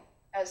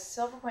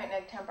Silverpoint and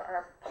egg tempera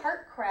are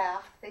part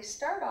craft. They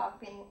start off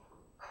being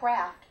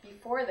craft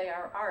before they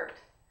are art.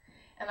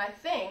 And I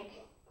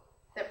think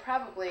that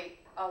probably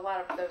a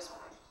lot of those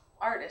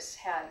artists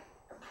had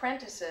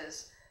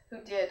apprentices who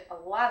did a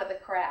lot of the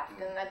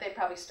craft, and that they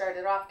probably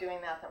started off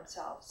doing that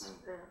themselves,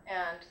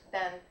 and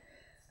then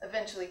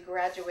eventually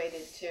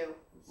graduated to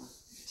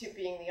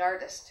being the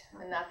artist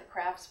and not the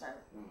craftsman.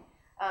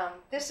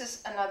 This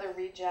is another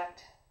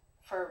reject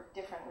for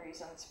different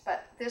reasons,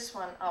 but this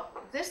one,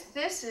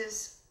 this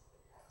is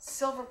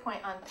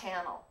Silverpoint on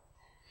panel.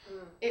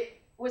 It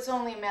was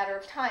only a matter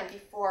of time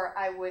before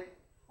I would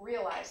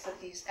realize that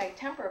these egg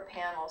tempera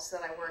panels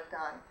that I worked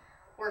on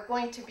were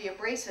going to be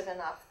abrasive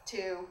enough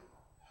to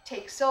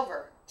take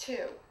silver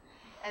too.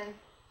 And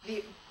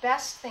the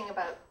best thing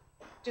about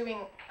doing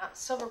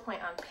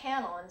Silverpoint on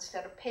panel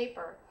instead of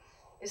paper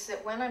is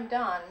that when I'm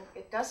done,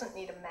 it doesn't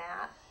need a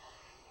mat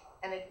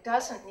and it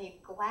doesn't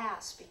need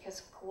glass,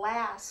 because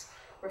glass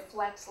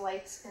reflects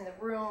lights in the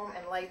room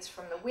and lights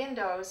from the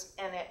windows,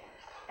 and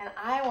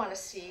I want to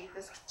see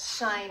the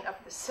shine of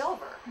the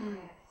silver.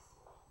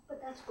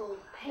 But that's gold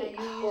paint.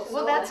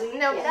 Well,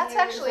 that's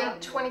actually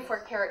 24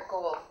 karat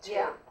gold too.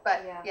 Yeah.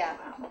 But yeah,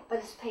 But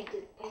it's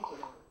painted on.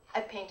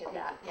 I painted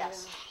that.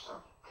 Yes.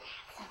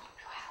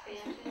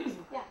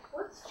 Yeah.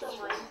 What's the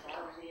length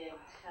of the egg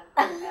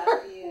tempera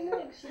after you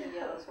mix the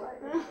yolk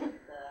with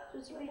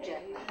It's a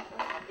reject.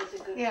 Is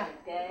it good Yeah. for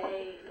a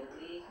day,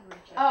 a week?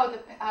 Oh,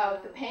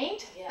 the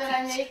paint Yeah. that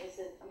I make Is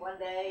it one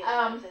day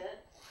and that's it?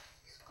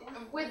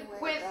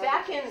 with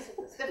back in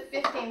the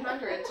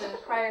 1500s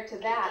and prior to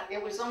that,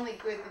 it was only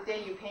good the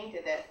day you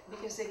painted it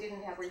because they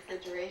didn't have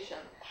refrigeration.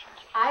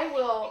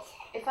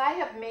 If I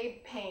have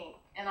made paint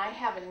and I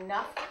have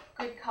enough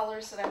good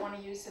colors that I want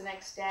to use the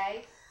next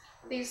day,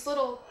 these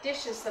little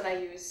dishes that I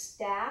use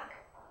stack,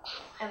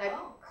 and I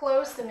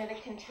close them in a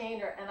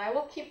container, and I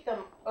will keep them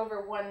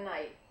over one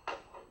night,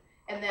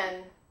 and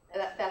then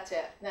that's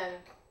it. Then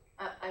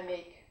I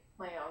make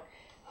my own.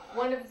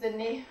 One of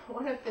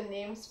the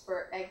names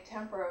for egg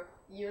tempera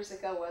years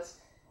ago was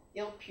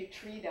Il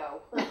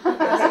Putrido.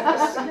 Because of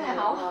the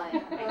smell.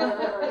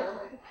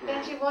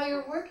 Banjie, while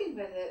you're working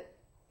with it,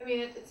 I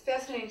mean, it's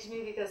fascinating to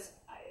me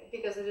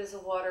because it is a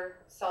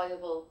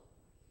water-soluble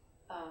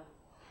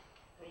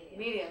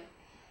medium.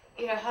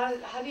 you know,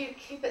 how do you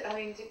keep it, I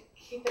mean, to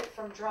keep it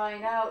from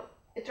drying out?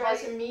 It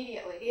dries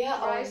immediately. Yeah, It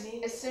dries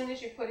immediately. as soon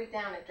as you put it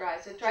down. It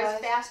dries. It dries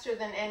Dries. faster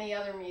than any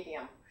other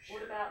medium.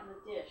 What about in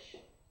the dish?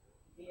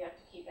 Do you have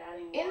to keep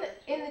adding In water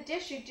the, in the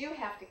dish, you do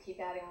have to keep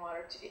adding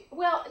water to it.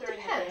 Well, it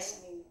during the depends.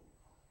 day?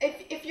 I mean,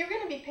 If you're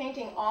going to be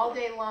painting all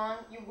day long,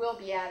 you will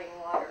be adding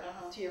water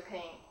to your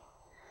paint.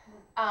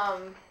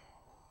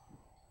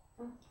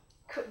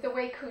 The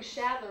way Koo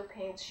Shadler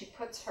paints, she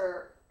puts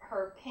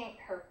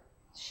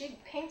she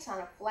paints on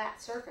a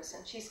flat surface,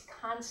 and she's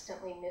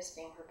constantly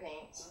misting her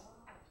paints.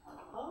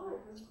 oh,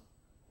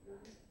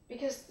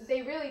 Because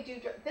they really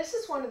do. This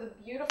is one of the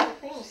beautiful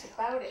things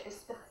about it, is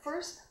the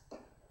first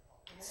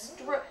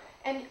stroke.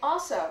 And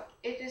also,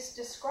 it is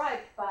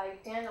described by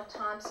Daniel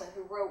Thompson,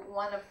 who wrote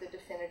one of the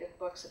definitive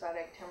books about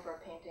egg tempera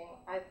painting.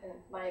 In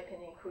my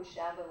opinion, Koo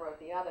Shadler wrote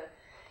the other.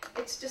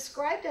 It's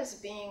described as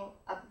being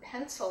a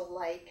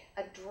pencil-like,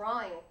 a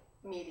drawing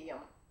medium.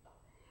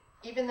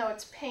 Even though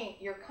it's paint,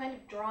 you're kind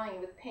of drawing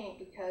with paint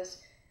because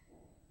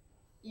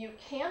you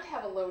can't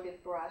have a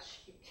loaded brush,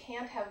 you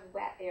can't have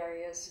wet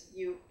areas.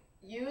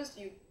 As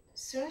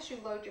soon as you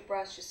load your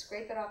brush, you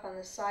scrape it off on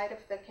the side of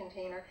the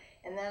container,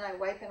 and then I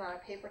wipe it on a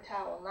paper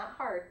towel, not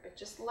hard, but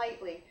just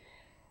lightly.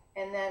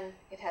 And then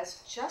it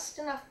has just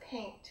enough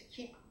paint to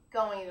keep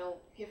going.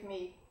 It'll give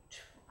me,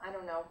 I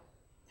don't know,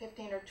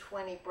 15 or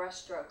 20 brush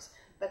strokes,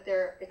 but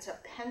it's a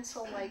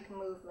pencil-like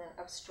movement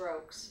of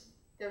strokes.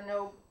 There are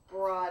no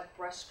broad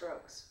brush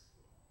strokes.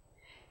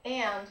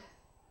 And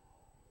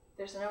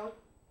there's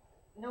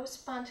no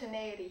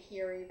spontaneity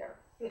here either.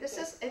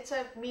 It's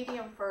a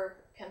medium for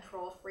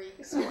control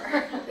freaks.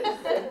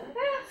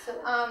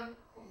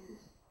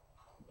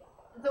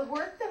 The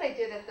work that I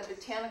did at the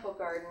Botanical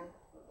Garden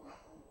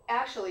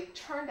actually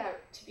turned out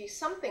to be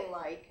something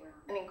like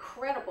an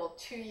incredible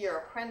 2-year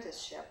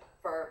apprenticeship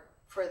for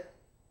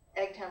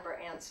egg tempera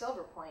and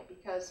Silverpoint,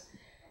 because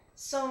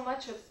so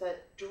much of the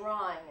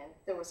drawing, and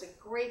there was a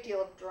great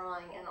deal of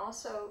drawing, and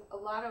also a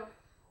lot of,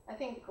 I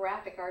think,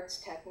 graphic arts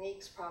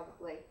techniques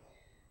probably.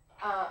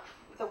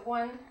 The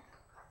one,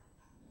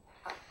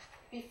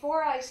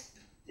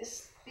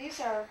 these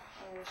are,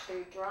 I'm going to show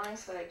you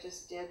drawings that I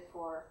just did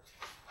for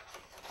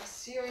a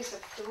series of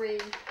 3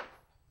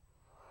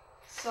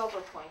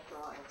 Silverpoint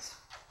drawings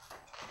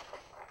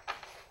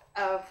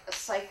of a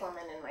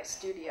cyclamen in my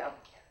studio.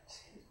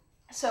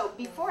 So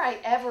before I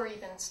ever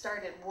even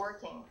started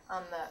working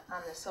on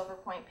the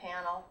Silverpoint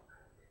panel,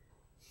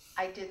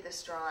 I did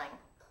this drawing.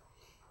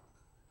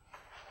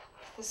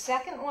 The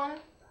second one,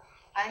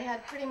 I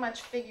had pretty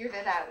much figured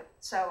it out.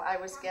 So I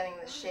was getting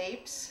the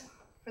shapes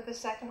for the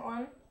second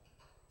one.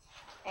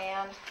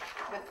 And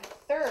with the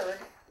third,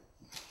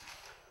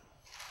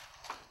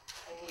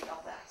 I need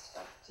all that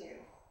stuff too.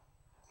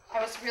 I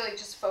was really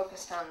just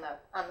focused on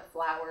the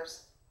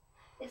flowers.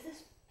 Is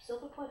this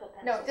Silverpoint or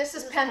pencil? No, this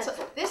is pencil.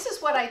 This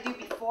is what I do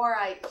before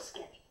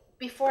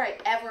I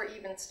ever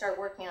even start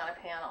working on a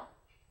panel.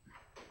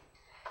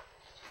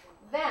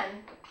 Then,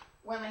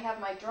 when I have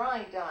my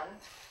drawing done,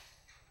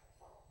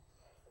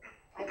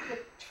 I put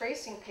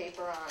tracing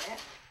paper on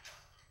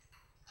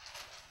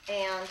it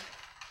and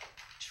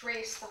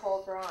trace the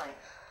whole drawing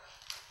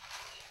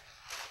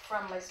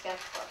from my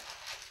sketchbook.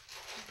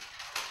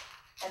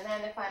 And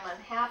then if I'm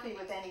unhappy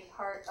with any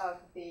part of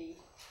the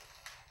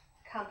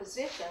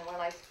composition, when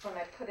I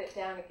put it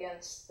down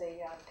against the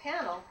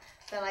panel,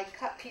 then I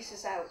cut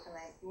pieces out and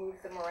I move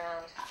them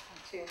around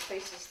to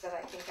places that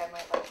I think I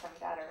might like them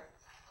better.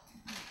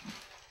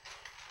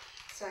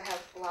 So I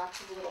have lots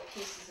of little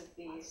pieces of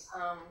these.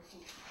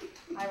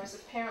 I was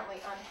apparently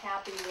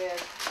unhappy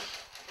with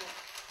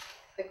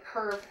the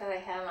curve that I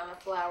had on a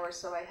flower,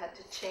 so I had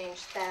to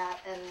change that,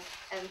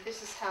 and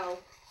this is how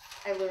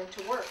I learned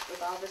to work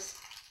with all this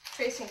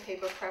tracing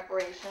paper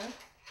preparation.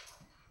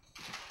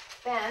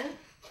 Then,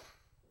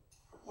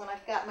 when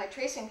I've got my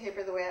tracing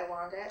paper the way I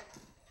want it,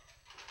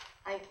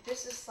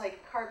 this is like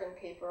carbon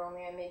paper,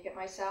 only I make it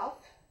myself.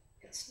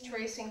 It's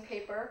tracing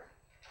paper,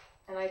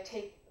 and I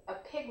take a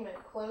pigment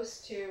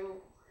close to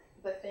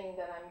the thing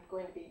that I'm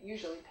going to be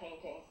usually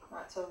painting,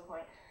 not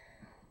Silverpoint.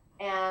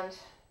 And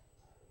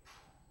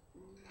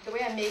the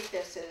way I make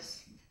this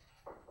is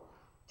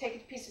take a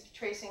piece of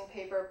tracing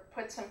paper,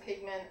 put some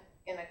pigment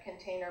in a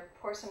container,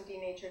 pour some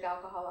denatured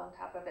alcohol on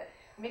top of it,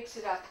 mix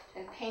it up,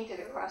 and paint it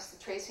across the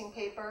tracing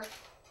paper,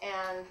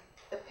 and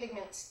the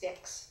pigment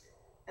sticks.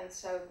 And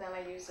so then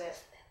I use it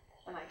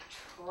and I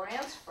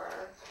transfer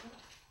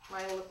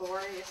my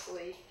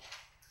laboriously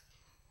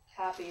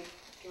copied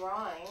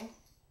drawing.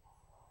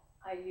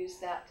 I use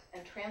that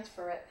and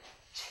transfer it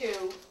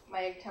to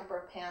my egg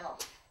tempera panel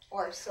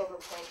or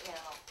Silverpoint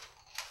panel.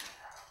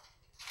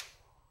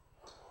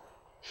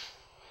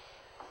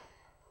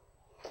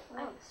 I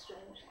have a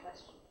strange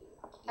question for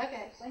you.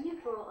 Okay, When you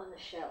draw on the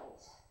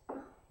shells,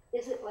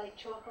 is it like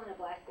chalk on a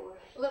blackboard?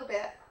 a little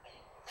bit.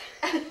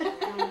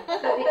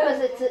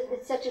 Because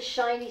it's such a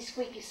shiny,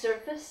 squeaky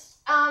surface?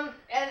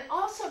 And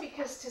also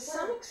because to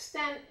some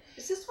extent,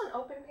 is this one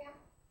open, Pam?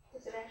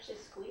 does it actually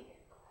squeak?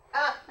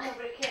 No,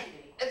 but it can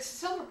be. It's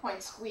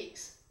Silverpoint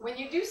squeaks. when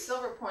you do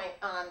Silverpoint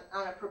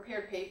on a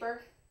prepared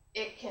paper,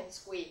 it can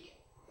squeak.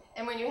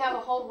 And when you have a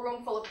whole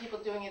room full of people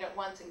doing it at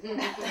once, it can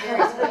be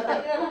very squeaky.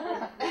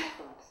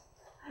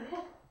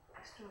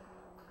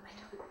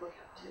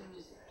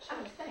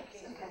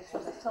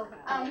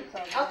 Oh,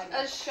 thanks.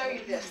 I'll show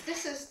you this.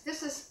 This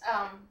is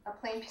a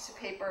plain piece of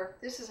paper.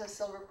 This is a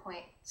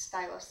Silverpoint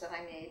stylus that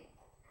I made.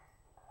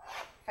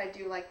 If I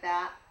do like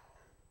that,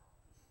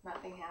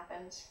 nothing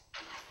happens.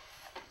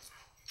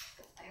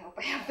 I hope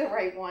I have the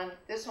right one.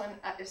 This one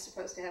is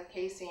supposed to have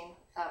casein,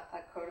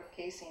 a coat of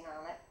casein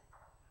on it.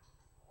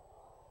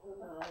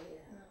 Oh,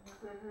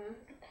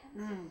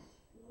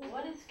 yeah.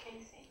 What is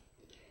casein?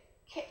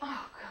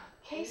 Oh, God.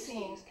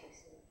 Casein.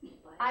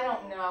 I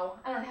don't know.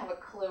 I don't have a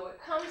clue. It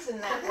comes in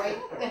that way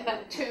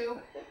too.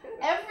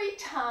 Every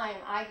time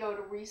I go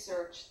to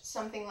research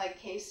something like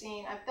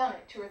casein, I've done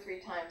it 2 or 3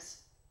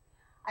 times,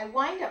 I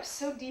wind up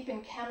so deep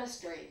in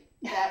chemistry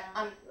that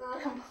I'm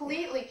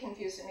completely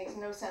confused. It makes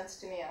no sense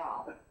to me at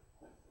all.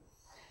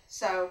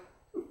 So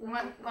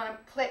I'm going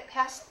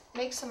to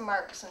make some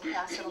marks and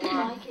pass it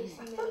along.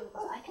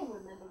 I can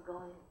remember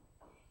going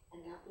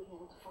and not being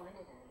able to find it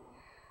anymore.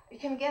 You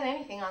can get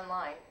anything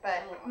online,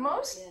 but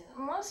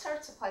most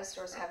art supply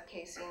stores have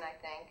casein, I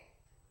think.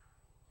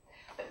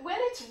 But when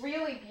it's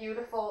really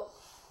beautiful,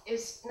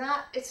 it's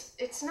not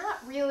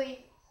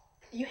really.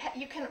 You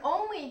can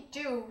only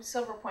do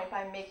Silverpoint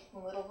by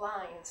making little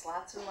lines,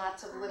 lots and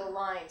lots of little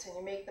lines, and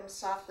you make them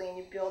softly and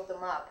you build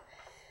them up.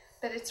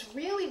 But it's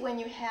really when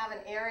you have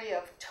an area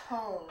of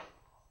tone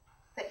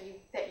that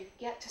you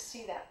get to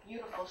see that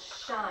beautiful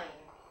shine.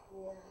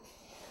 Yeah.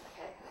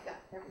 Okay, I've got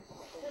everything.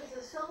 Does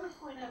the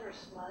Silverpoint ever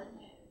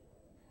smudge?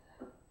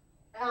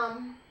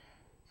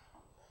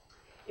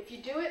 If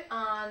you do it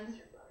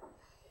on,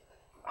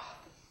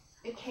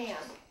 it can.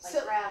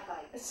 Like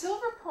graphite?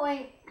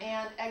 Silverpoint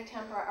and egg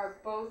tempera are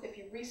both, if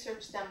you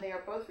research them, they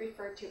are both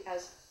referred to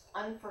as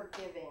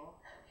unforgiving.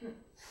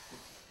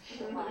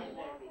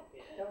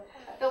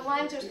 The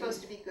lines are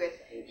supposed to be good.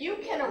 You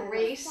can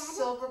erase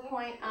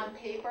Silverpoint on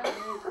paper,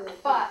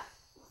 but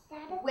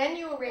when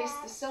you erase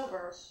the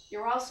silver,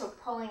 you're also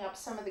pulling up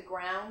some of the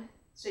ground,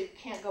 so you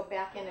can't go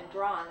back in and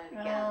draw on it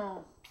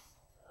again.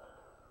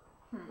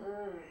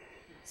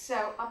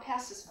 So I'll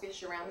pass this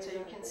fish around so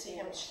you can see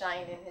him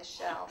shine in his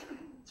shell.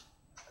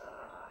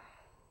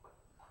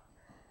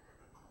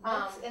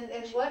 And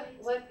what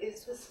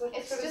is this? What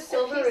It's sort of just a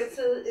silver? piece-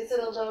 Is it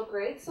a low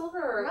grade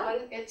silver or No,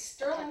 what? it's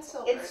sterling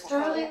silver. It's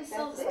sterling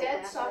silver. It's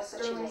dead soft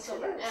sterling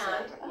silver. And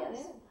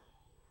Yes.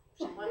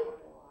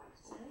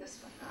 this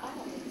one.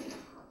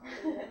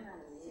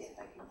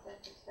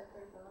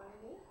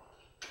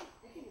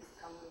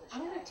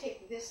 I'm going to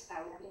take this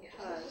out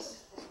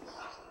because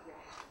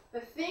the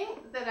thing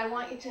that I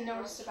want you to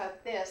notice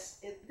about this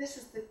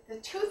is the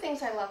 2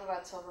 things I love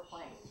about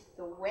Silverpoint: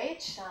 the way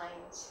it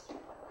shines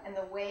and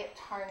the way it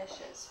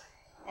tarnishes.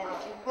 And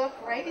if you look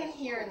right in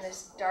here in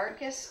this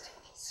darkest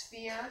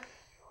sphere,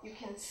 you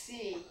can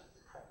see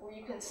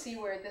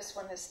where this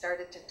one has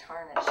started to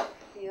tarnish.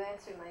 You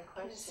answered my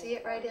question. See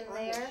it right in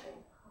there?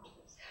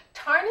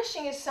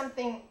 Tarnishing is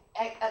something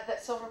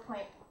that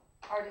Silverpoint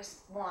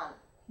artists want.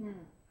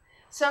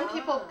 Some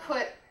people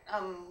put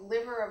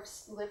liver of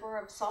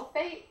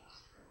sulfate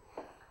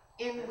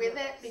in with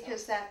it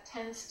because that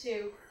tends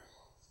to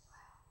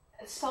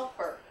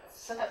sulfur.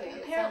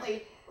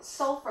 Apparently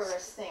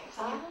sulfurous things.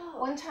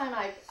 One time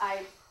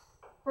I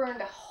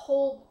burned a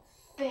whole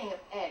thing of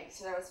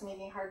eggs, and I was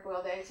making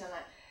hard-boiled eggs,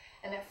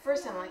 and at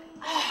first I'm like,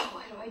 oh,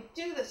 why do I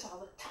do this all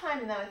the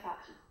time? And then I thought,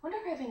 I wonder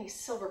if I have any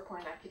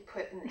Silverpoint I could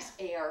put in this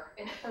air.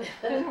 And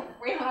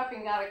ran up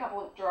and got a couple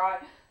of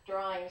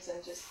drawings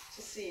and just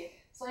to see.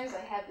 As long as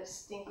I had this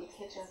stinky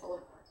kitchen full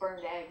of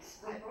burned eggs,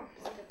 I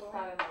thought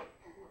I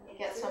might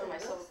get some of my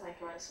Silverpoint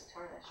drawings to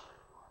tarnish.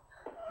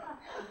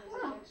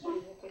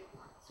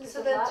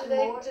 So then,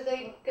 do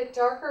they get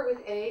darker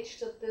with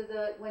age?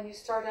 When you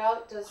start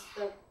out, does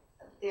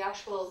the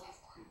actual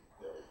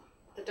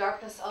the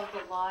darkness of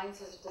the lines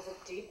does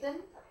it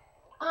deepen?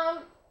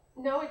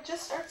 No, it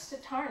just starts to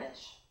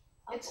tarnish.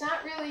 It's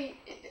not really.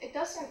 It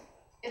doesn't.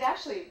 It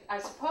actually, I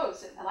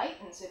suppose, it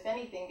lightens if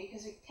anything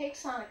because it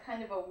takes on a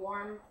kind of a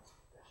warm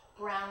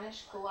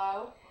brownish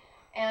glow,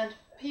 and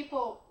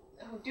people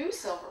who do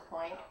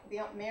Silverpoint,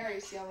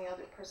 Mary's the only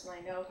other person I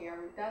know here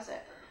who does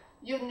it.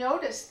 You'll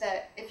notice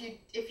that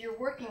if you're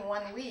working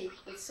 1 week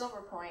with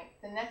Silverpoint,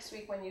 the next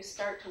week when you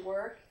start to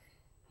work,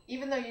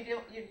 even though you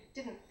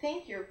didn't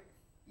think your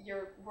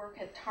work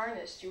had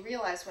tarnished, you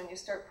realize when you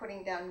start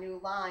putting down new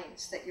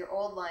lines that your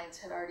old lines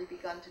had already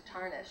begun to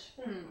tarnish.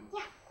 Yeah.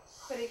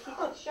 But it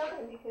keeps it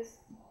showing because,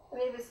 I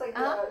mean, if it's like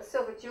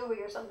silver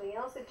jewelry or something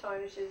else that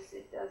tarnishes,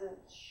 it doesn't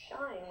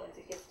shine once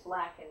it gets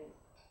black and.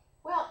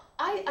 Well,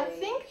 I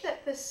think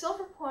that the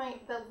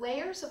Silverpoint, the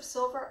layers of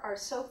silver are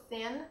so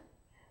thin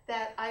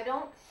that I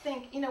don't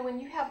think, when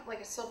you have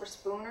like a silver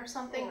spoon or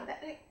something,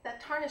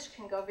 that tarnish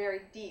can go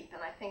very deep,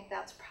 and I think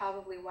that's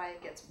probably why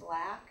it gets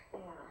black. Yeah.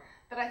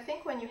 But I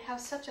think when you have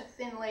such a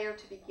thin layer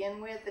to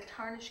begin with, the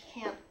tarnish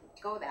can't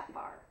go that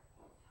far.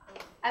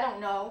 I don't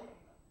know.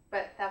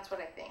 but that's what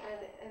I think.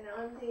 And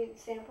on the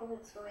sample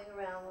that's going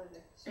around with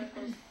the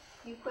circles,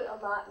 you put a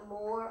lot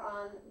more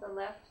on the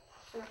left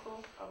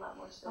circle, a lot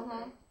more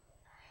silver.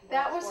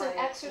 That was an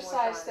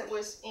exercise that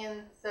was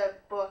in the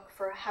book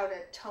for how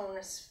to tone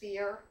a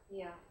sphere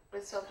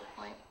with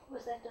Silverpoint.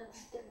 Was that done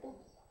stippled?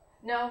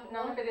 No,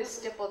 none of it is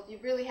stippled. You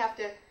really have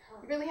to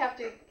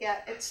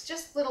get, it's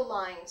just little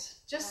lines,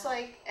 just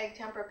like egg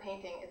tempera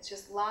painting. It's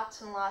just lots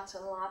and lots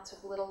and lots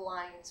of little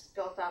lines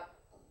built up,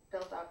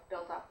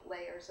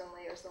 layers and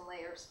layers and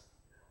layers.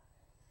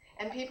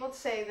 And people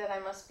say that I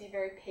must be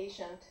very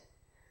patient,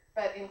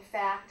 but in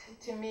fact,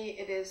 to me,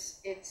 it's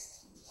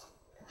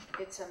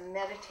a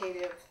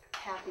meditative,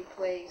 happy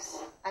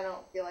place. I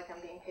don't feel like I'm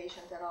being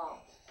patient at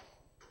all.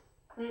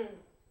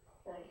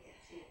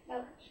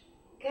 Now,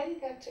 getting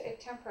back to egg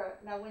tempera,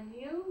 now when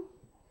you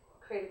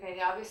create a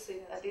painting,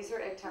 obviously these are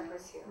egg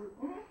temperas here.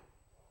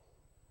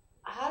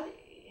 How do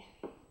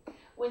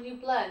when you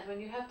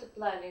have to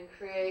blend and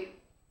create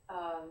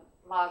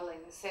modeling,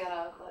 say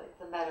on like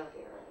the meadow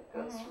there, and it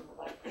goes from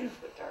the light green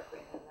to the dark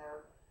green, and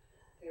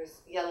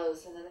there's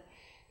yellows, and then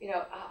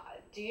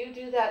do you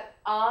do that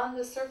on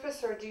the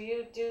surface, or do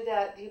you do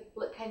that?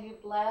 Can you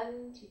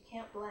blend? You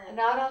can't blend.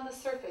 Not on the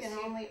surface. You can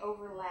only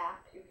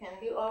overlap.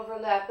 You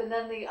overlap, and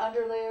then the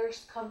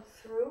underlayers come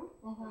through.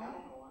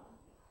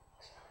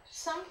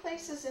 Some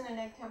places in an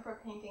egg tempera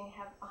painting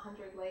have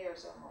 100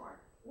 layers or more.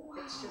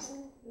 It's just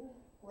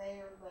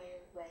layer, layer,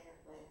 layer,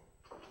 layer.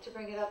 To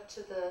bring it up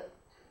to the,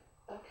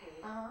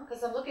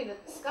 because I'm looking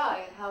at the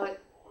sky and how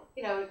it,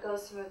 it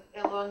goes from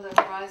along the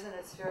horizon,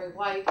 it's very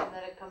white, and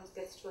then it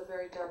gets to a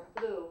very dark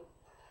blue,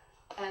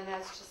 and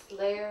that's just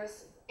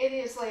layers. It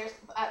is layers.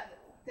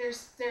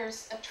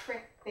 There's a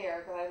trick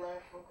there that I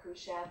learned from Cruz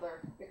Shadler,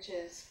 which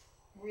is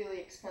really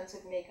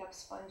expensive makeup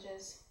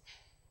sponges.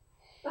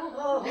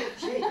 Oh,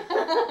 gee.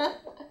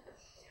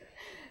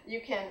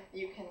 You can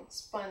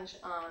sponge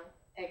on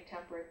egg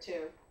tempera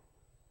too.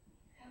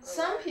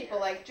 Some people,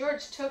 like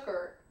George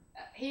Tooker,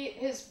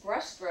 his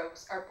brush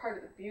strokes are part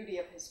of the beauty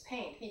of his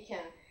paint.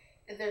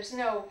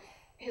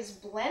 His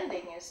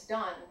blending is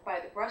done by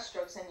the brush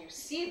strokes, and you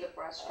see the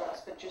brush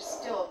strokes, but you're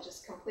still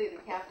just completely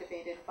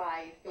captivated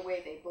by the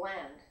way they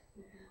blend.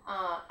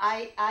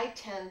 I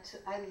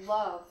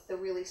love the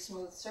really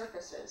smooth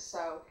surfaces,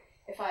 so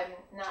if I'm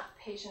not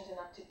patient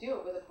enough to do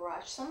it with a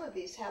brush, some of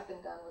these have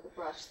been done with a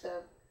brush.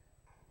 The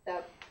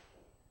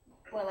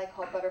what I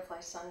call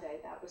Butterfly Sunday,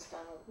 that was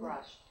done with a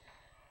brush.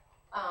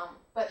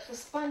 But the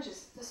sponge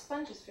is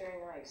very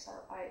nice.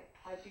 I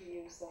do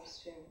use those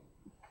too.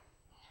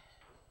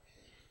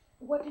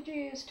 What did you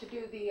use to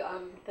do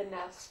the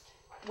nest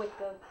with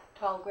the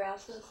tall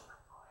grasses?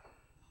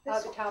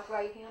 The top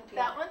right hand?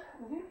 That one?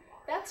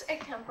 That's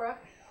egg tempera.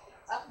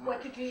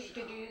 What did you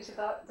use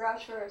about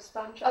brush or a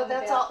sponge? Oh,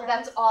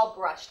 that's all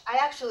brushed. I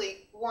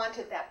actually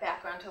wanted that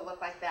background to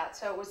look like that,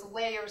 so it was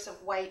layers of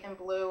white and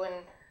blue,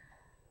 and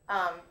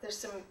there's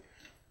some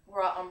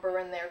raw umber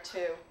in there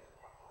too.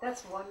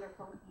 That's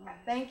wonderful.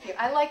 Thank you.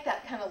 I like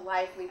that kind of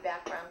lively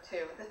background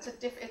too.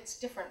 It's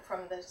different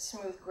from the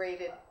smooth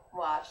graded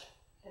wash.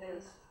 It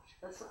is.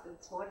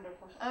 It's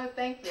wonderful. Oh,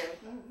 thank you.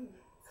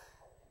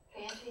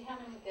 Banjie, how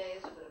many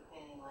days would a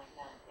painting like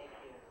that take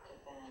you to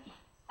finish?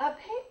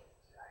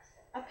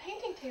 A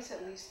painting takes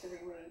at least 3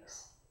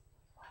 weeks.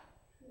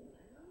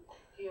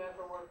 Do you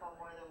ever work on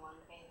more than one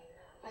painting?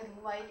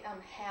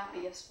 I'm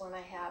happiest when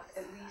I have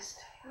at least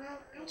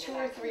 2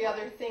 or 3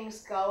 other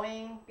things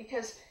going,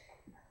 because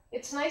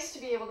it's nice to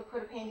be able to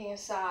put a painting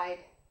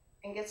aside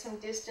and get some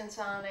distance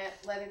on it,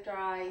 let it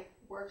dry,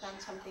 work on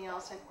something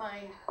else. I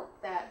find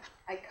that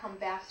I come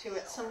back to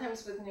it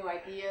sometimes with new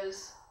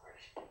ideas.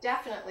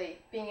 Definitely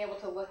being able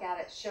to look at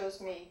it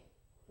shows me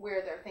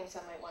where there are things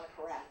I might want to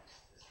correct.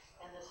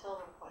 And the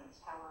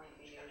Silverpoints, how long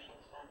do you usually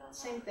spend on that?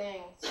 Same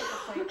thing.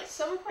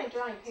 Silverpoint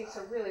drawing takes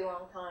a really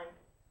long time.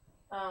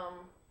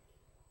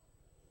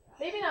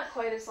 Maybe not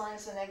quite as long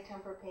as an egg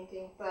tempera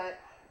painting, but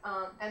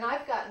and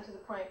I've gotten to the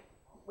point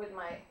with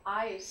my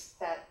eyes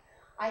that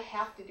I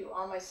have to do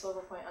all my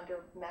Silverpoint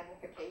under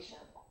magnification.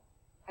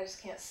 I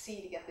just can't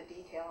see to get the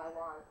detail I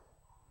want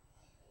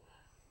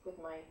with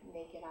my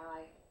naked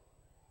eye.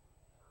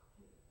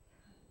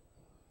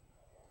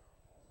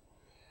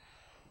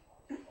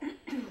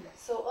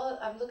 So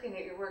I'm looking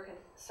at your work, and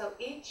so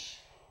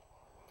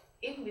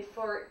even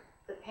before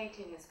the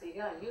painting is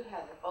begun, you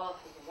have it all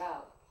figured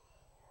out.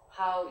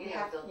 How the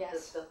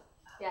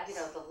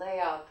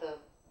layout, the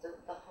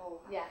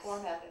whole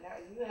format, and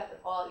everything. You have it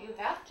all. You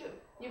have to.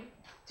 You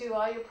do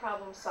all your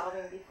problem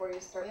solving before you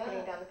start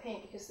putting down the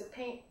paint, because the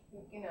paint,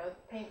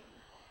 paint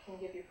can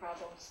give you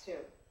problems too.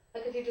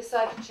 Like if you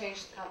decide to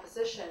change the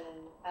composition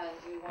and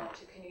you want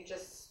to, can you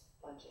just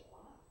sponge it on?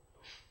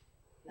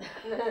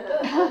 You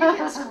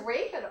can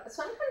scrape it.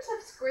 Sometimes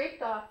I've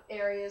scraped off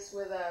areas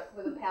with a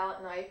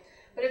palette knife,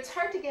 but it's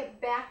hard to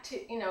get back to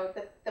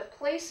the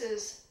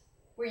places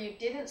where you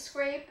didn't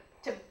scrape,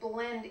 to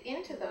blend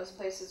into those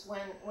places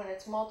when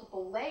it's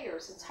multiple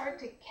layers. It's hard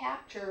to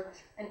capture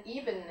an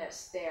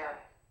evenness there.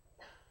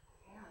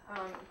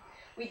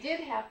 We did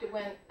have to,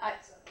 when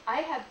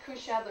I had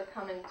Cruz Shadler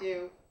come and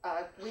do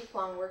a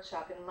week-long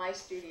workshop in my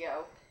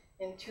studio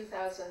in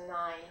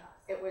 2009.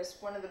 It was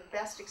one of the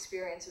best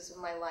experiences of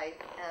my life,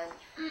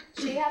 and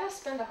she had us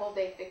spend a whole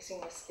day fixing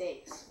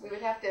mistakes. We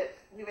would have to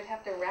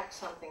wreck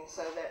something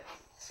so that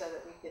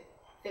we could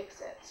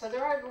fix it. So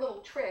there are little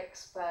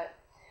tricks, but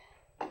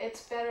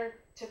it's better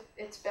to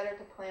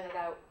plan it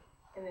out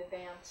in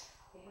advance.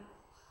 Yeah.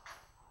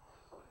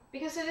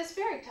 Because it is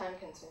very time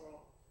consuming.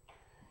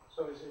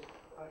 So is it,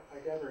 I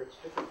gather it's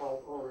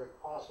difficult or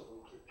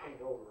impossible to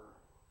paint over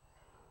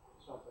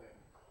something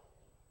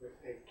with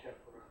egg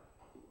tempera.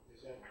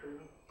 Is that true?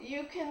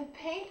 You can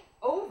paint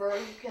over,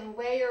 you can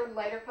layer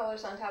lighter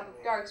colors on top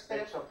of darks, but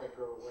Make if something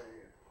go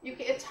away.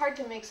 it's hard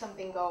to make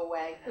something go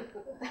away.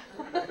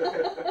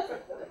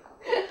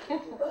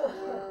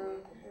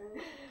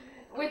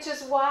 Which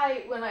is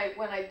why when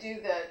I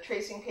do the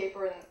tracing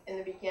paper in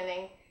the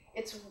beginning,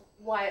 it's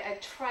why I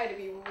try to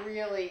be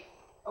really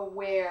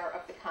aware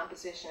of the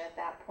composition at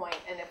that point.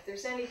 And if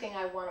there's anything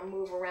I want to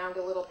move around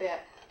a little bit,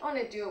 I want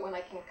to do it when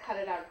I can cut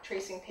it out of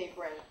tracing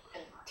paper and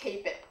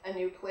tape it a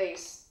new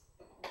place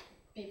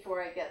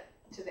before I get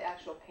to the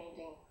actual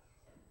painting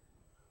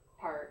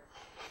part.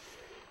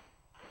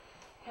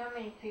 How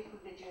many people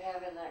did you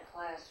have in that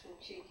class when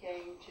she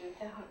came to?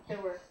 There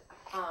were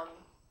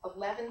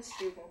 11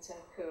 students in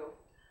Coup.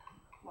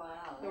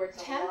 Wow. There were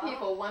that's a 10 lot.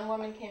 people. One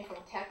woman came from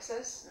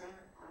Texas.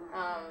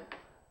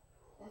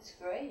 That's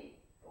great.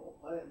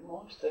 Well,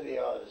 most of the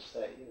artists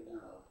that you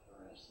know,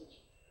 for instance,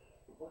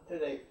 what do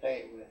they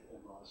paint with the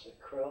most?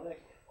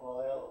 Acrylic,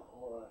 oil,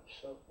 or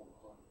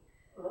Silverpoint?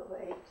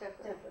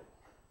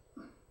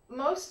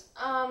 Most,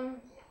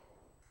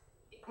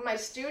 my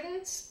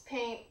students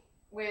paint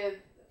with,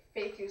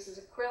 Faith uses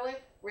acrylic,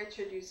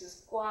 Richard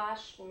uses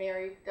gouache,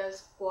 Mary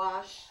does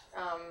gouache,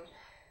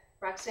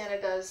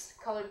 Roxana does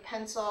colored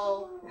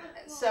pencil.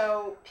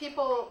 So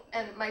people,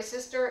 and my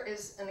sister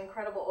is an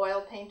incredible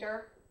oil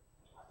painter.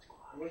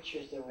 Which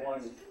is the one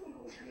who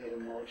would be the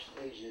most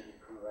easy to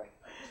correct?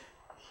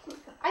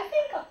 I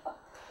think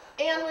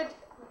Anne would,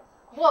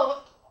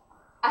 well,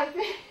 I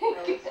think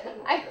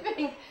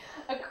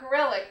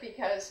acrylic,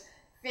 because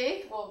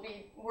Faith will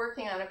be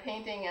working on a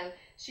painting, and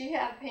she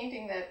had a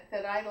painting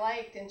that I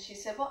liked, and she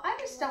said, well, I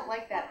just don't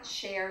like that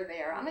chair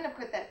there. I'm going to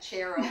put that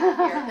chair over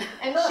here.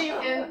 And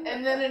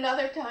then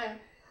another time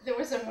there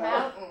was a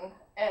mountain,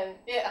 and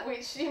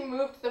she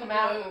moved the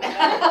mountain.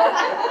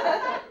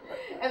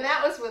 And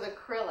that was with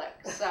acrylic,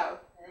 so.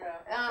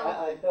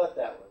 I thought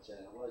that was it,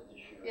 I wasn't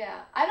sure.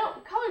 Yeah,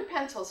 colored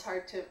pencil's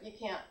hard to, you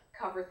can't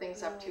cover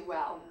things up too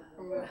well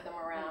or move them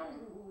around.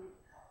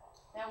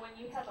 Now, when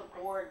you have a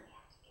board,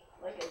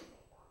 like a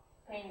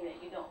painting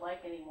that you don't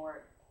like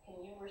anymore, can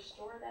you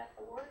restore that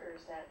board, or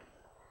is that,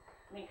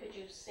 I mean, could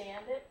you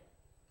sand it?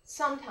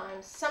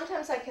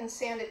 Sometimes I can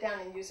sand it down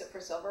and use it for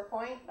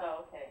Silverpoint.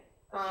 Oh, okay.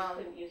 But you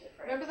couldn't use it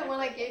for Remember the one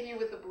I gave you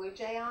with the blue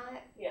jay on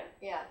it? Yeah.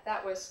 Yeah,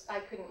 I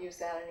couldn't use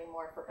that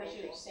anymore for Because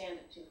painting. you sand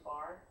it too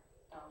far.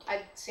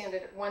 I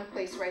sanded it one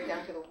place right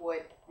down to the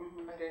wood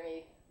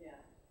underneath. Yeah.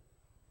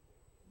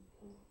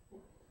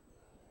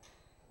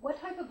 What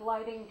type of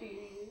lighting do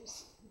you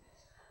use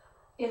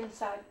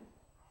inside?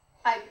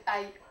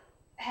 I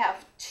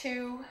have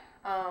two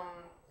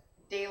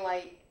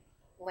daylight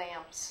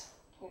lamps,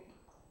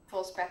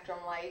 full spectrum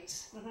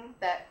lights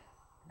that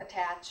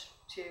attach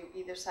to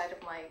either side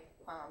of my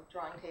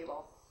drawing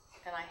table,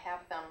 and I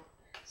have them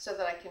so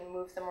that I can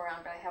move them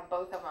around, but I have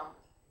both of them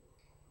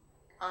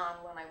on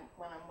when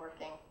I'm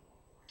working.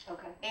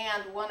 Okay.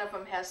 And one of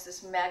them has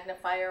this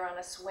magnifier on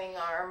a swing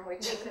arm,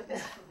 which is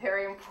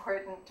very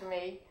important to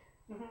me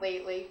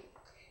lately.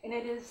 And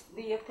it is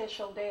the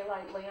official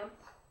daylight lamp?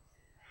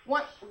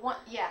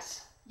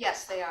 Yes,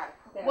 they are.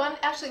 They One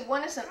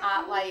is an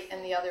art light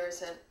and the other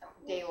is a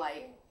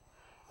daylight.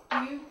 Do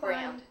you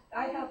brand.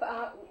 find, I have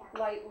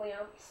light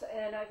lamps,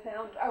 and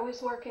I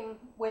was working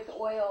with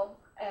oil,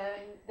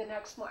 and the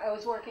next morning, I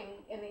was working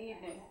in the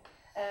evening,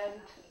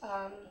 and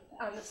on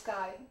the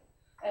sky,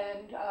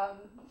 and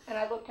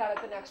I looked at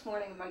it the next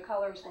morning, and my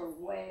colors were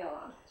way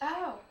off.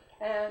 Oh.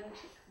 And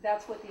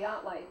that's with the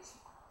art lights.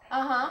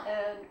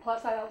 And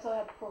plus I also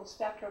have full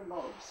spectrum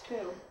bulbs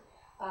too,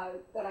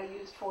 that I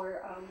use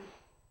for,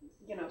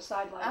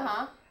 side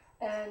lighting.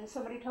 And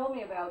somebody told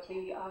me about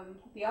the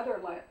other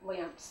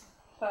lamps,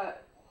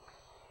 but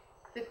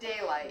The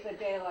daylight. the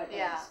daylight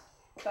Yeah. lamps.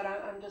 But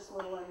I'm just a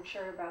little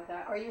unsure about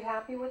that. Are you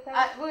happy with that?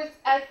 I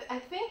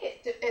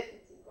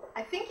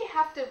think you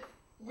have to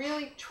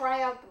really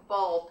try out the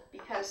bulb,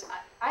 because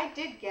I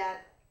did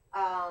get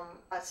a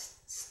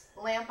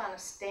lamp on a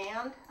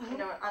stand,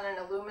 on an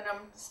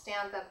aluminum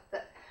stand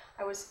that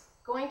I was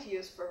going to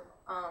use for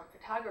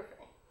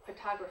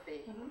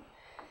photography.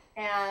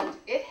 And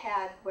it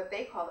had what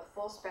they call the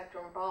full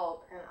spectrum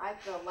bulb, and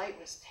the light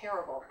was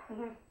terrible.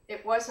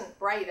 It wasn't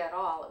bright at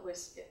all. It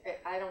was,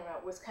 I don't know,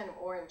 it was kind of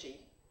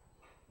orangey.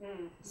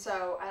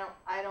 So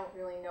I don't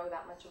really know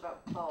that much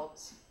about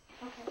bulbs.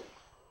 Okay.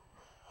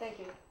 Thank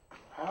you.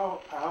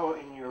 How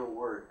in your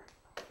work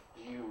do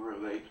you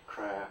relate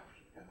craft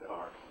and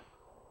art?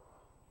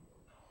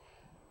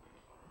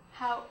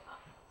 How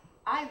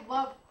I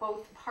love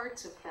both parts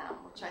parts of them,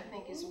 which I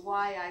think is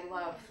why I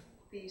love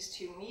these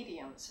two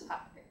mediums.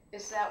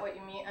 Is that what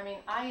you mean? I mean,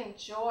 I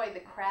enjoy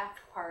the craft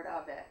part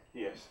of it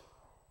Yes.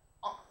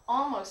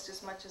 almost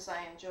as much as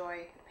I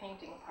enjoy the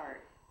painting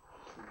part.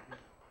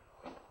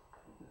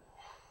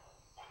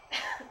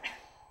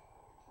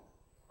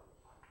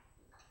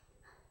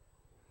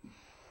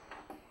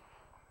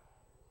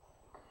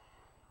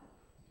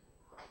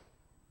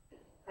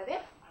 That it?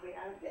 Are we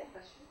out of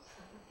questions?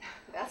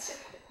 That's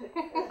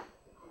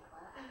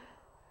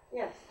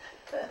Yes.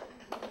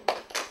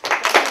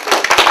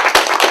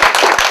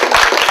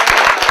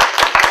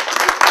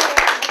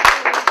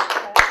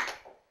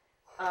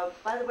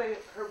 By the way,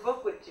 her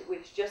book,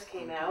 which just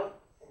came out,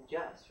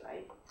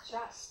 right?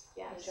 just,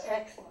 yes.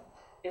 Excellent.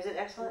 Is it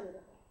excellent?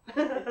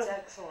 It's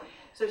excellent.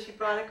 So she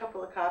brought a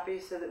couple of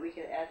copies so that we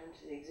can add them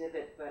to the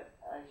exhibit, but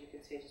as you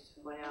can see, it just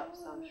went out,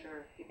 so I'm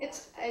sure people want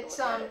to take a look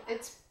at it.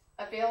 It's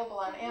available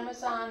on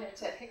Amazon.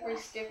 It's at Hickory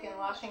Stick in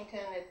Washington.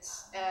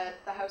 It's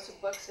at the House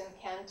of Books in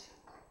Kent.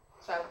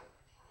 So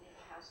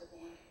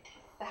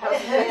the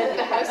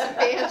House of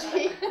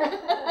Banjie.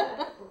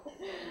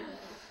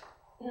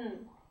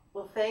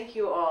 Well, thank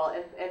you all,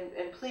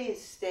 and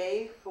please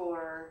stay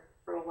for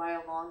a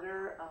while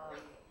longer.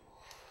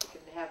 We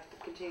can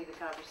continue the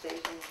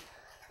conversation.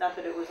 Not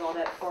that it was all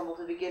that formal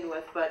to begin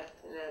with, but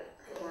in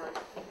a more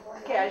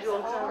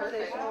casual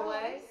conversational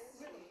way.